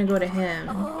are you gonna go to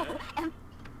him?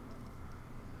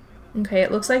 Okay,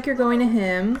 it looks like you're going to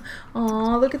him.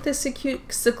 Aw, look at this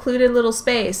secluded little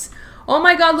space. Oh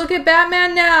my god, look at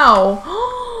Batman now!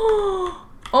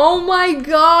 Oh my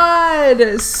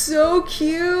god! So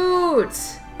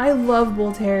cute! I love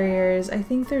bull terriers. I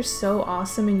think they're so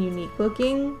awesome and unique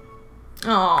looking.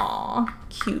 Aw,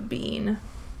 cute bean.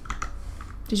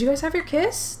 Did you guys have your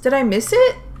kiss? Did I miss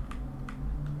it?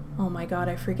 Oh my god,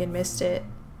 I freaking missed it.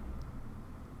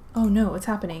 Oh no, it's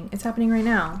happening. It's happening right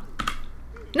now.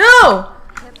 No!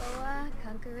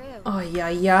 Oh,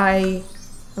 yay.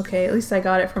 Okay, at least I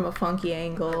got it from a funky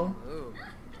angle.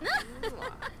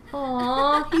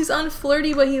 Aw, he's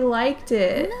unflirty, but he liked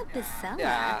it.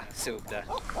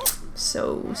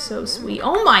 So sweet.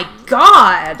 Oh my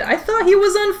god! I thought he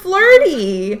was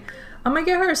unflirty! I'm gonna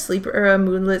get her a sleeper or a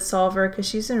moonlit solver because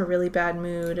she's in a really bad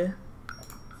mood.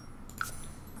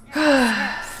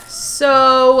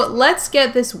 So, let's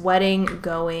get this wedding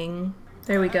going.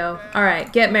 There we go.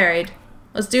 Alright, get married.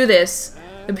 Let's do this.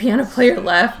 The piano player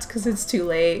left because it's too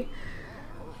late.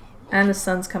 And the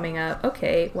sun's coming up.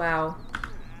 Okay, wow.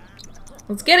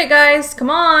 Let's get it, guys.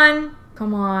 Come on.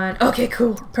 Come on. Okay,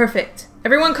 cool. Perfect.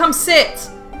 Everyone come sit.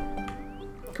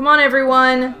 Come on,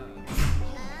 everyone.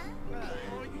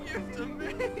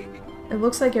 It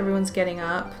looks like everyone's getting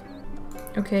up.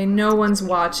 Okay, no one's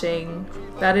watching.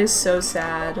 That is so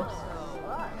sad.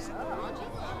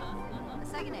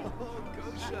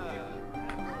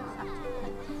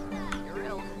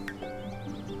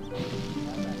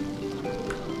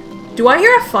 Do I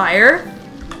hear a fire?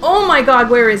 Oh my god,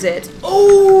 where is it?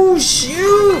 Oh,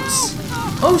 shoot!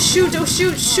 Oh, shoot, oh,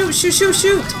 shoot, shoot, shoot, shoot,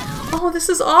 shoot! Oh, this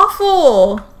is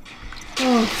awful!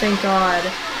 Oh, thank god.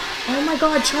 Oh my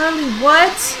god, Charlie,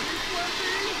 what?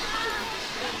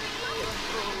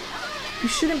 You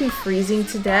shouldn't be freezing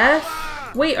to death.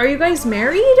 Wait, are you guys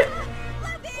married?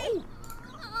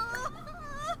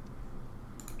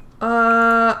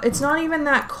 It's not even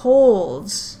that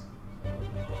cold.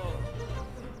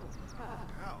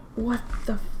 What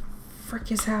the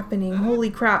frick is happening? Holy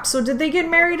crap. So did they get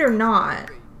married or not?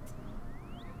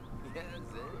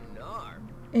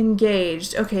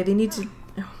 Engaged. Okay, they need to...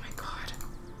 Oh my god.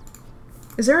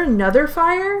 Is there another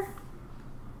fire?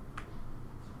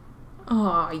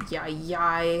 Oh,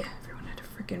 yay. Everyone had to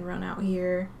freaking run out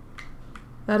here.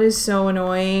 That is so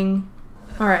annoying.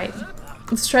 Alright.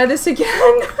 Let's try this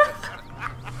again.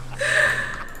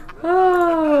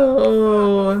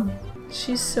 Oh.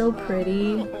 She's so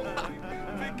pretty.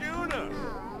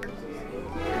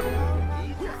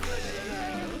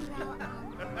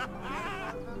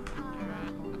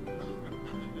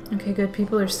 Okay, good.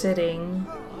 People are sitting.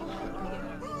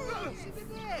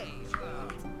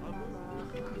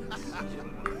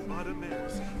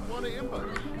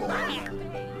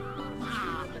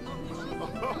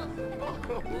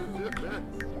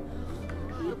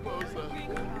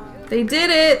 They did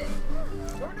it!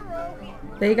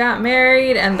 They got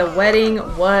married and the wedding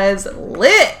was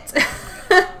lit!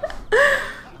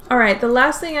 Alright, the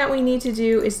last thing that we need to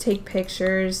do is take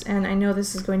pictures, and I know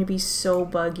this is going to be so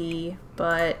buggy,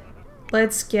 but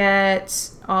let's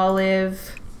get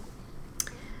Olive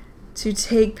to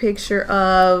take picture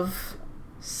of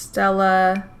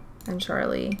Stella and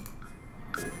Charlie.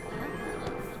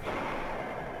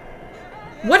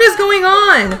 What is going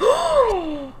on?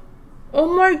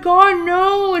 Oh my god,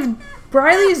 no!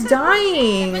 Briley's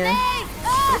dying!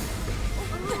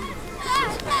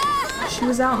 She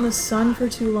was out in the sun for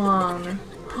too long.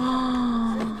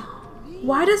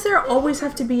 Why does there always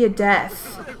have to be a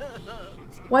death?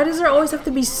 Why does there always have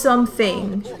to be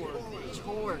something?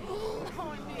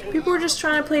 People are just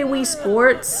trying to play Wii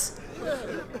Sports.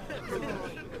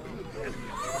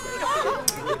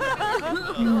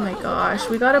 Oh my gosh,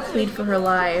 we gotta plead for her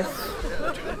life.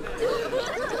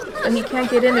 But he can't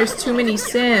get in, there's too many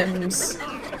Sims.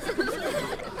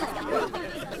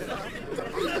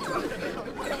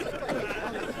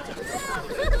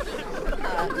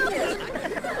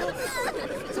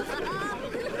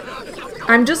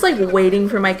 I'm just like waiting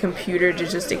for my computer to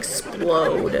just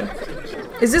explode.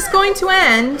 Is this going to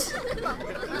end?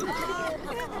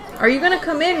 Are you gonna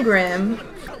come in, Grim?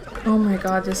 Oh my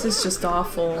god, this is just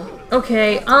awful.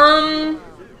 Okay, I'm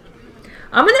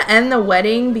gonna end the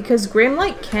wedding because Grim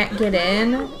like can't get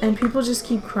in and people just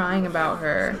keep crying about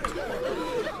her.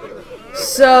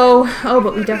 So, oh,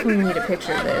 but we definitely need a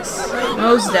picture of this.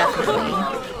 Most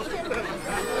definitely.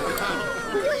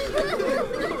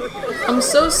 I'm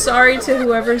so sorry to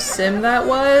whoever sim that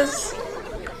was.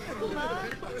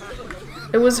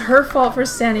 It was her fault for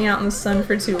standing out in the sun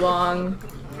for too long.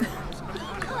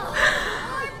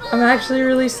 I'm actually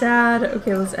really sad.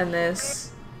 Okay, let's end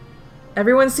this.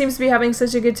 Everyone seems to be having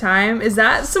such a good time. Is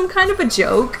that some kind of a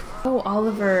joke? Oh,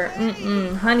 Oliver.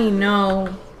 Honey,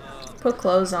 no. Put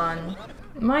clothes on.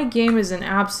 My game is an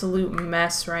absolute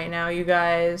mess right now, you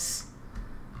guys.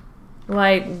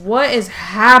 Like, what is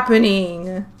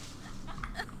happening?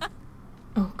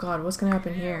 Oh god, what's gonna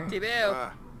happen here?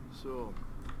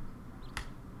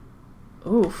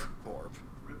 Oof.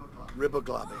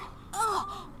 Riboglabe.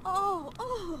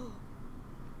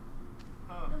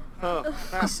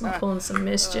 He's pulling some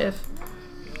mischief.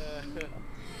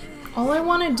 All I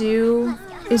want to do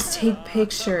is take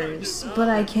pictures, but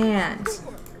I can't.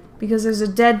 Because there's a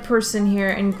dead person here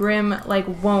and Grim, like,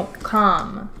 won't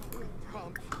come.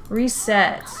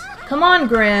 Reset. Come on,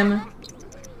 Grim.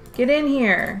 Get in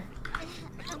here.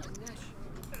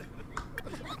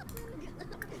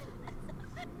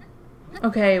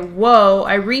 Okay, whoa,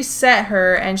 I reset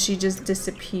her and she just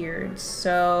disappeared.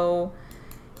 So,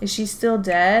 is she still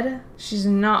dead? She's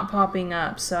not popping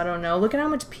up, so I don't know. Look at how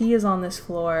much pee is on this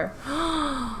floor.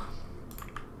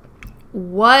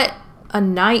 What a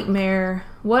nightmare.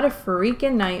 What a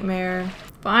freaking nightmare.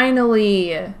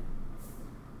 Finally.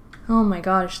 Oh my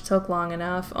gosh, it took long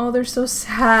enough. Oh, they're so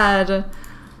sad.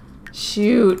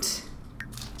 Shoot.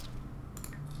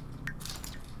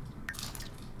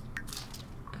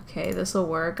 Okay, this'll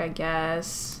work, I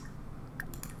guess.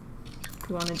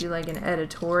 We want to do like an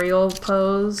editorial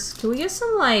pose. Can we get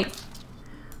some like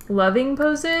loving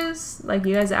poses? Like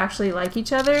you guys actually like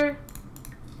each other?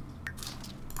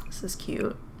 This is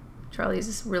cute. Charlie's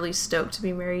just really stoked to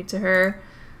be married to her.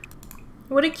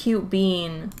 What a cute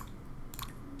bean.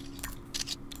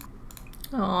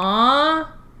 Aww.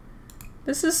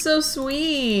 This is so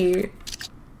sweet.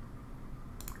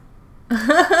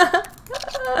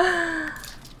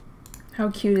 How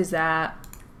cute is that?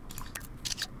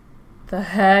 The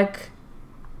heck?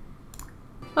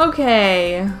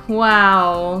 Okay,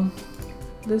 wow.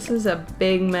 This is a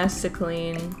big mess to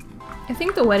clean. I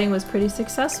think the wedding was pretty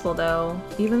successful though.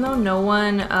 Even though no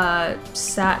one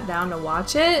sat down to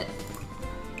watch it,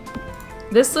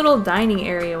 this little dining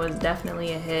area was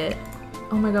definitely a hit.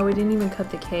 Oh my god, we didn't even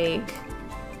cut the cake.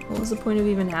 What was the point of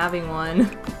even having one?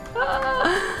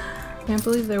 Can't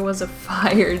believe there was a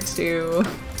fire too.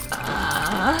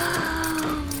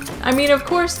 I mean, of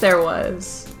course there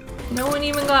was. No one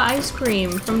even got ice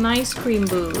cream from the ice cream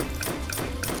booth.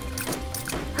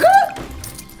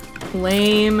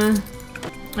 Lame.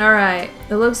 Alright,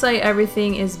 it looks like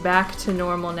everything is back to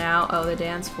normal now. Oh, the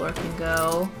dance floor can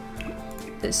go.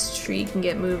 This tree can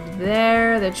get moved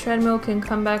there. The treadmill can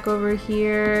come back over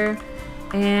here.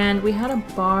 And we had a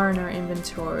bar in our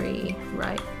inventory.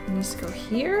 Right, it needs to go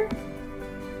here.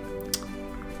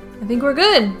 I think we're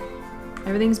good.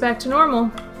 Everything's back to normal.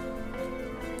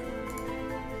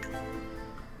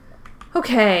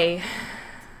 Okay.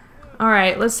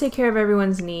 Alright, let's take care of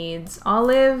everyone's needs.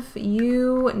 Olive,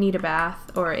 you need a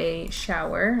bath, or a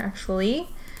shower, actually.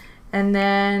 And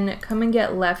then come and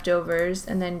get leftovers,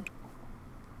 and then,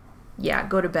 yeah,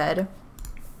 go to bed.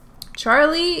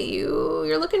 Charlie,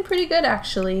 you're looking pretty good,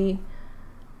 actually.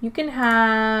 You can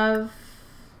have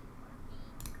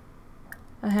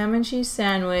a ham and cheese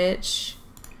sandwich,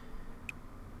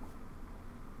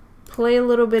 play a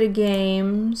little bit of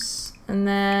games, and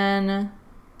then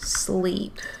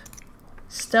sleep.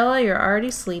 Stella, you're already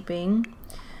sleeping.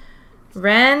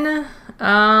 Ren,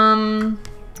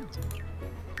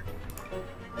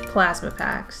 plasma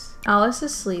packs. Alice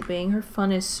is sleeping. Her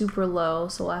fun is super low,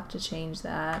 so we'll have to change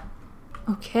that.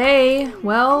 Okay,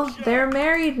 well, they're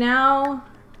married now.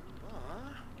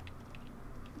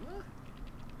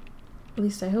 At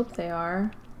least I hope they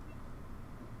are.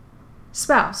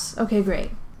 Spouse. Okay,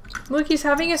 great. Look, he's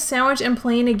having a sandwich and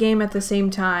playing a game at the same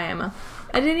time.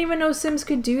 I didn't even know Sims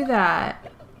could do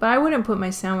that. But I wouldn't put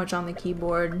my sandwich on the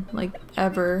keyboard, like,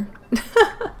 ever.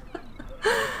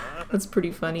 That's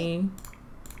pretty funny.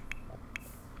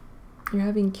 You're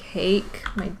having cake?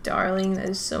 My darling, that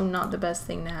is so not the best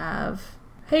thing to have.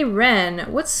 Hey,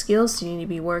 Ren, what skills do you need to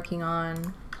be working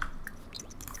on?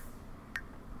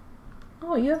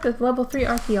 Oh, you have the level 3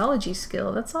 archaeology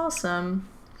skill. That's awesome.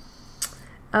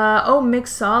 Oh,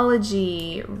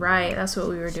 mixology. Right, that's what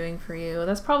we were doing for you.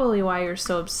 That's probably why you're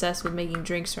so obsessed with making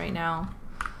drinks right now.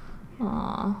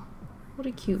 Aw, what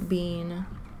a cute bean.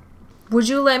 Would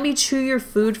you let me chew your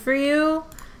food for you?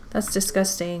 That's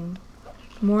disgusting.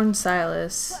 Mourn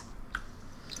Silas.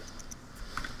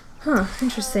 Huh,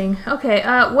 interesting. Okay,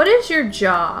 what is your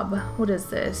job? What is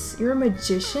this? You're a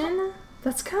magician?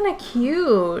 That's kind of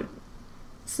cute.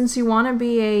 Since you want to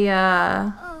be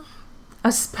a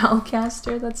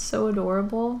spellcaster, that's so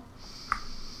adorable.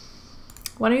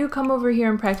 Why don't you come over here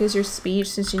and practice your speech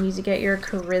since you need to get your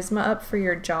charisma up for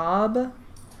your job?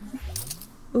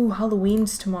 Ooh,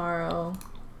 Halloween's tomorrow.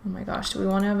 Oh my gosh, do we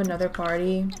want to have another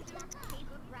party?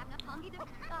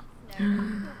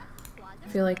 I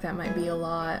feel like that might be a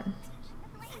lot.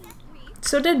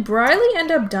 So did Briley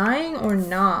end up dying or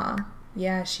nah?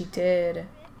 Yeah, she did.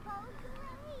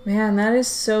 Man, that is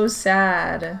so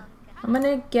sad. I'm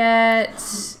gonna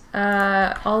get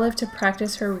Olive to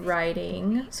practice her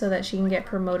writing so that she can get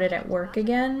promoted at work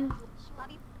again.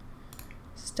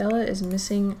 Stella is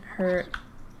missing her...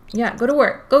 Yeah, go to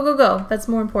work. Go, go, go. That's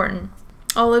more important.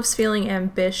 Olive's feeling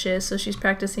ambitious, so she's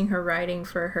practicing her writing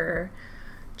for her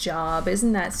job.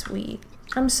 Isn't that sweet?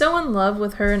 I'm so in love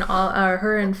with her and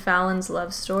her and Fallon's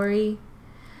love story.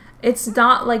 It's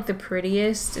not like the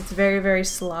prettiest. It's very, very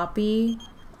sloppy.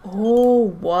 Oh,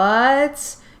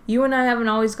 what? You and I haven't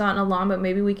always gotten along, but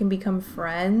maybe we can become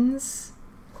friends.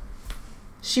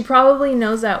 She probably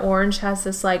knows that Orange has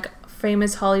this like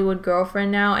famous Hollywood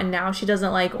girlfriend now, and now she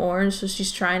doesn't like Orange, so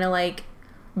she's trying to like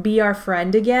be our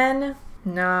friend again.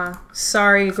 Nah,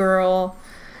 sorry girl.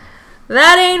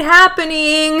 That ain't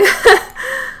happening.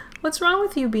 What's wrong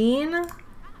with you, Bean?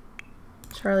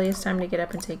 Charlie, it's time to get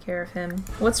up and take care of him.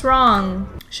 What's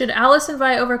wrong? Should Alice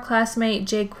invite over classmate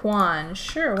Jaquan?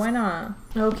 Sure, why not?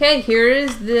 Okay, here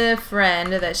is the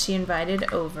friend that she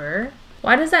invited over.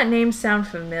 Why does that name sound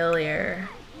familiar?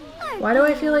 Why do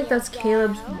I feel like that's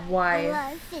Caleb's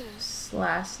wife's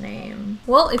last name?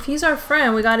 Well, if he's our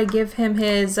friend, we gotta give him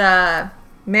his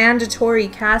mandatory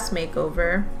cast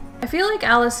makeover. I feel like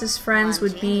Alice's friends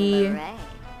would be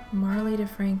Marley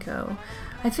DeFranco.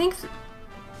 I think...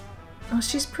 Oh,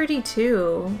 she's pretty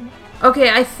too.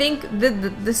 Okay, I think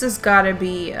this has gotta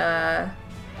be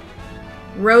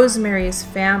Rosemary's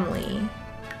family.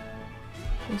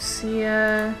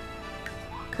 Lucia,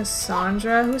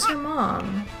 Cassandra, who's her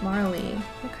mom? Marley,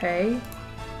 okay.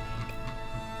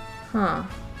 Huh.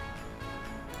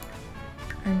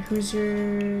 And who's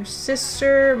your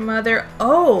sister, mother?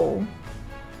 Oh!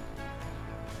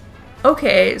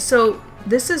 Okay, so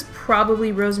this is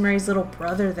probably Rosemary's little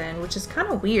brother then, which is kind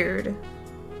of weird.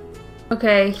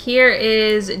 Okay, here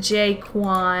is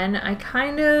Jaquan. I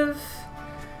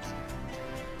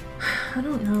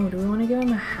don't know. Do we want to give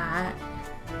him a hat?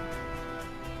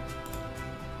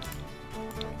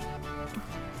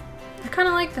 I kind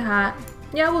of like the hat.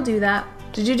 Yeah, we'll do that.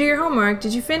 Did you do your homework?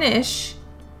 Did you finish?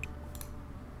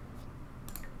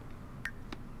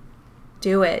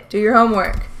 Do it. Do your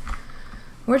homework.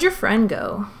 Where'd your friend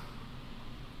go?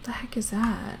 What the heck is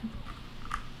that?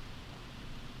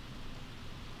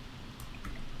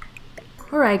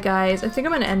 Alright guys, I think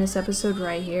I'm gonna end this episode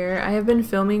right here. I have been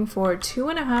filming for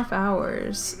 2.5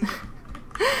 hours.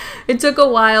 It took a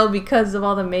while because of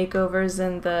all the makeovers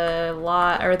and the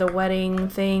the wedding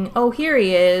thing. Oh, here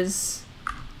he is.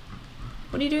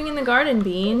 What are you doing in the garden,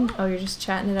 Bean? Oh, you're just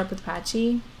chatting it up with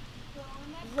Patchy?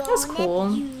 That's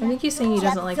cool. I think he's saying he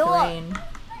doesn't like the rain.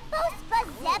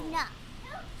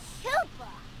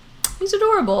 He's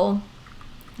adorable.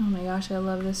 Oh my gosh, I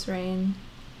love this rain.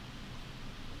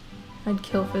 I'd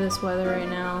kill for this weather right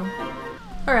now.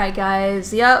 Alright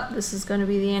guys, yep, this is going to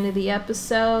be the end of the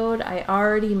episode. I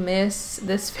already miss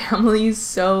this family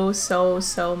so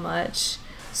much.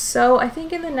 So I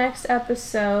think in the next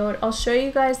episode, I'll show you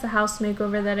guys the house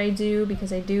makeover that I do,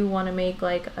 because I do want to make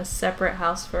like a separate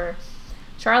house for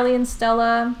Charlie and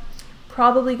Stella.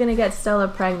 Probably going to get Stella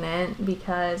pregnant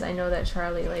because I know that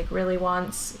Charlie like really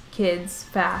wants kids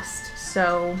fast.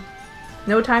 So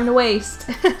no time to waste.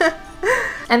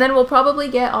 And then we'll probably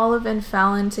get Olive and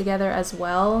Fallon together as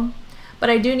well. But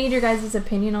I do need your guys'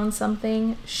 opinion on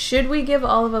something. Should we give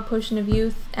Olive a potion of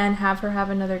youth and have her have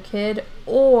another kid?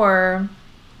 Or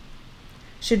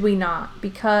should we not?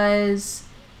 Because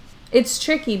it's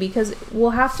tricky, because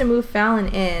we'll have to move Fallon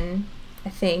in, I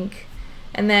think.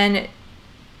 And then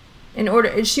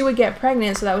she would get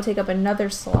pregnant, so that would take up another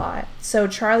slot. So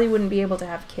Charlie wouldn't be able to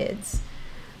have kids.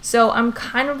 So I'm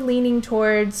kind of leaning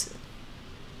towards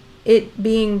it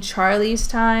being Charlie's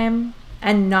time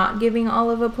and not giving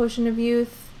Olive a potion of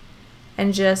youth,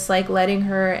 and just like letting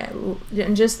her,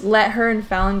 and just let her and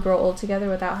Fallon grow old together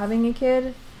without having a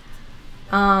kid,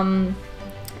 and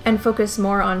focus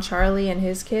more on Charlie and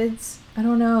his kids. I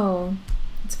don't know,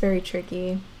 it's very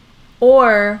tricky.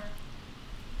 Or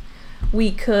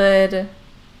we could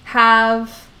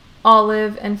have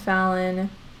Olive and Fallon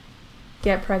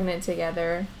get pregnant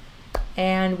together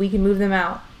and we can move them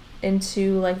out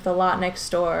into like the lot next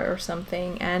door or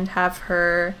something, and have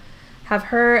her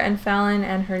and Fallon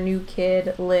and her new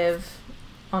kid live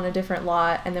on a different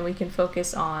lot, and then we can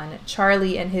focus on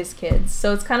Charlie and his kids.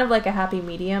 So it's kind of like a happy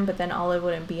medium, but then Olive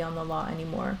wouldn't be on the lot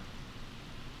anymore.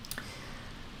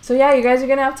 So yeah, you guys are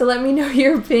gonna have to let me know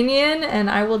your opinion,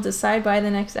 and I will decide by the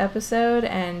next episode,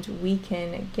 and we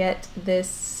can get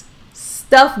this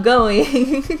stuff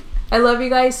going. I love you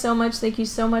guys so much. Thank you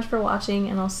so much for watching,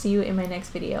 and I'll see you in my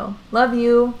next video. Love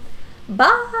you.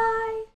 Bye.